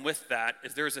problem with that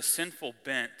is there's a sinful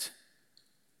bent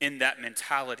in that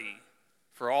mentality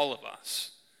for all of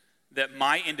us, that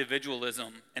my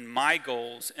individualism and my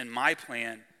goals and my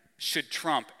plan should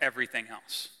trump everything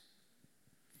else.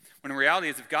 When the reality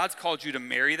is, if God's called you to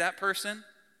marry that person,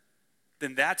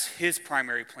 then that's his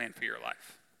primary plan for your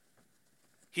life.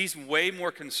 He's way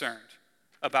more concerned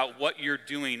about what you're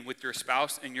doing with your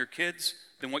spouse and your kids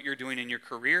than what you're doing in your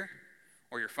career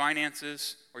or your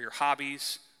finances or your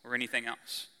hobbies or anything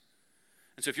else.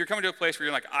 And so if you're coming to a place where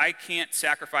you're like, I can't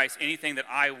sacrifice anything that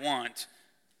I want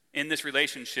in this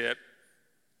relationship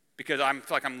because I feel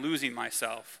like I'm losing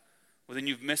myself, well, then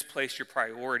you've misplaced your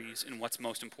priorities in what's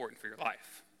most important for your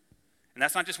life. And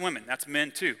that's not just women, that's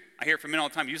men too. I hear it from men all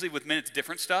the time. Usually with men, it's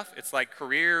different stuff. It's like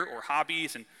career or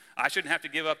hobbies, and I shouldn't have to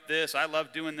give up this. I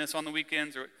love doing this on the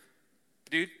weekends.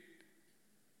 Dude,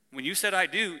 when you said I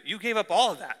do, you gave up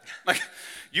all of that. Like,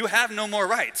 you have no more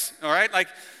rights, all right? Like,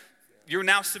 you're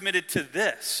now submitted to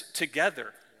this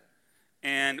together.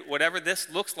 And whatever this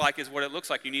looks like is what it looks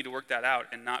like. You need to work that out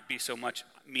and not be so much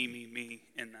me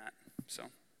in that. So,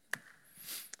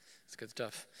 that's good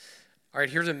stuff. All right,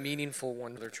 here's a meaningful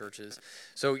one for other churches.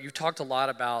 So you talked a lot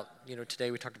about, today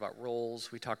we talked about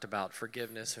roles, we talked about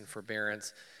forgiveness and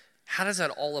forbearance. How does that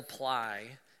all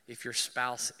apply if your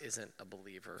spouse isn't a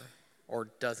believer or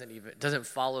doesn't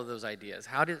follow those ideas?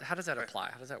 How does that apply?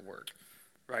 How does that work?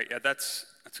 Right, yeah, that's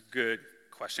a good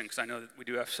question, because I know that we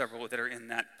do have several that are in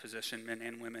that position, men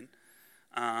and women.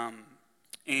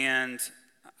 And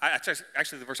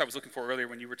actually the verse I was looking for earlier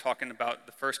when you were talking about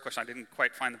the first question, I didn't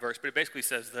quite find the verse, but it basically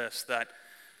says this, that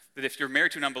if you're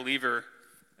married to an unbeliever,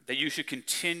 that you should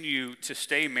continue to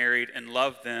stay married and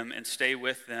love them and stay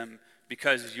with them,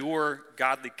 because your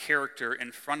godly character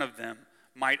in front of them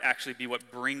might actually be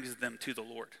what brings them to the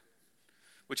Lord,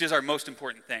 which is our most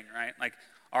important thing, right? Like,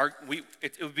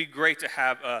 it would be great to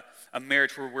have a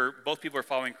marriage where both people are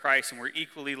following Christ and we're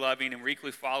equally loving and we're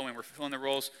equally following, we're fulfilling the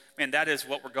roles. Man, that is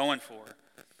what we're going for.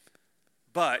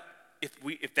 But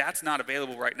if that's not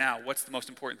available right now, what's the most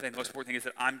important thing? The most important thing is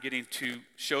that I'm getting to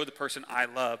show the person I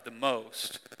love the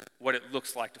most what it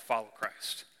looks like to follow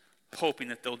Christ, hoping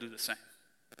that they'll do the same.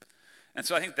 And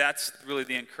so I think that's really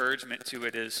the encouragement to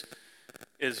it is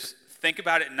think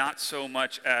about it not so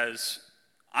much as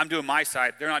I'm doing my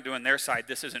side, they're not doing their side,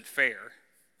 this isn't fair,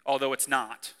 although it's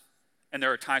not. And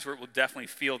there are times where it will definitely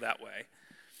feel that way.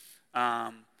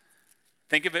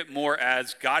 Think of it more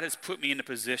as God has put me in a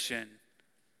position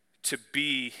to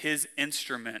be his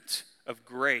instrument of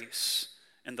grace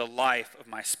in the life of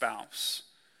my spouse.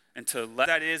 And to let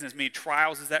that is, and as many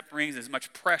trials as that brings, as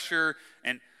much pressure,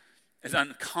 and as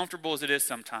uncomfortable as it is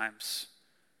sometimes,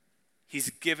 he's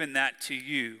given that to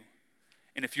you.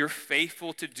 And if you're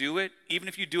faithful to do it, even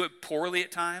if you do it poorly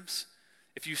at times,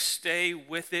 if you stay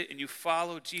with it and you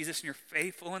follow Jesus and you're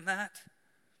faithful in that,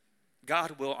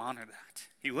 God will honor that.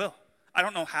 He will. I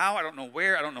don't know how, I don't know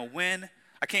where, I don't know when.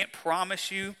 I can't promise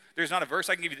you. There's not a verse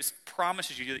I can give you that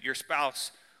promises you that your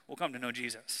spouse will come to know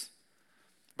Jesus.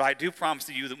 But I do promise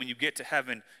to you that when you get to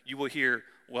heaven, you will hear,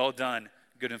 well done,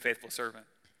 good and faithful servant,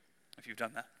 if you've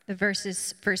done that. The verse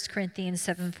is 1 Corinthians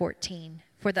 7:14.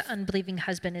 For the unbelieving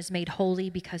husband is made holy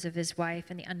because of his wife,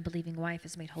 and the unbelieving wife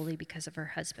is made holy because of her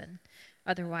husband.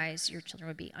 Otherwise, your children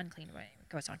would be unclean. It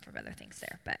goes on for other things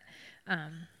there. But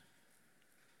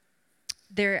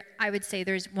I would say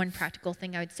there's one practical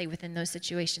thing I would say within those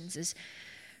situations is,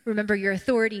 remember, your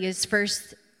authority is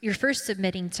you're first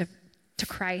submitting to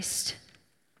Christ,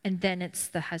 and then it's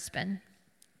the husband.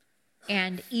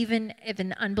 And even if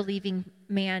an unbelieving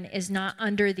man is not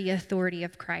under the authority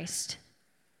of Christ,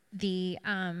 the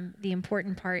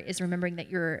important part is remembering that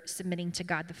you're submitting to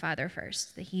God the Father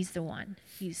first, that he's the one.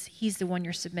 He's the one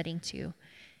you're submitting to.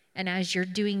 And as you're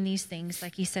doing these things,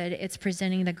 like he said, it's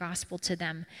presenting the gospel to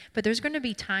them. But there's going to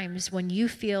be times when you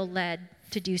feel led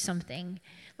to do something.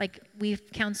 Like, we've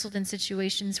counseled in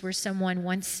situations where someone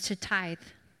wants to tithe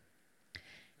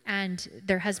and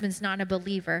their husband's not a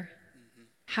believer.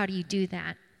 How do you do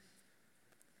that?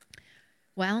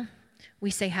 Well,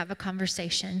 we say, have a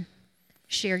conversation.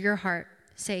 Share your heart.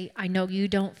 Say, I know you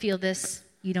don't feel this.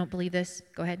 You don't believe this.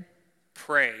 Go ahead.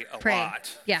 Pray a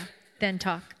lot. Yeah, then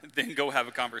talk. Then go have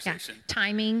a conversation. Yeah.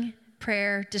 Timing,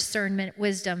 prayer, discernment,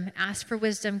 wisdom. Ask for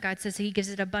wisdom. God says he gives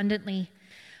it abundantly.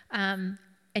 And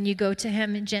you go to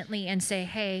him gently and say,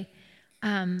 hey,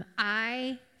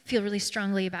 I feel really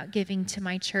strongly about giving to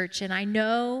my church, and I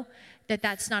know that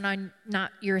that's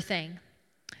not your thing.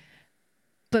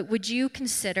 but would you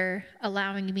consider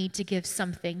allowing me to give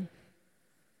something?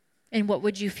 And what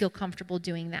would you feel comfortable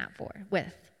doing that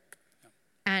with?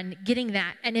 And getting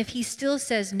that. And if he still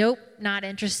says, nope, not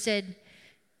interested,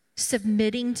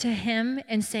 submitting to him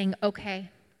and saying, okay,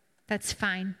 that's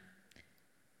fine,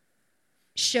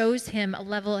 shows him a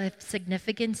level of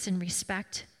significance and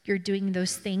respect. You're doing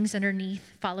those things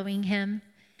underneath, following him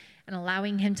and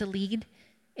allowing him to lead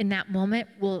in that moment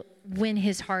will win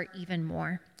his heart even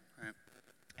more. Right.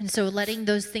 And so letting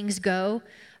those things go.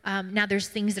 Now there's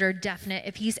things that are definite.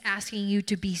 If he's asking you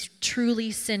to be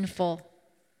truly sinful,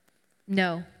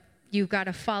 no, you've got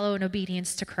to follow in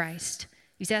obedience to Christ.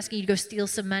 He's asking you to go steal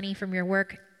some money from your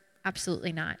work,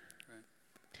 absolutely not.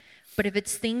 Right. But if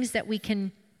it's things that we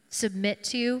can submit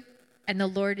to and the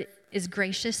Lord is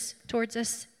gracious towards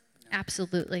us,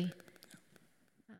 absolutely.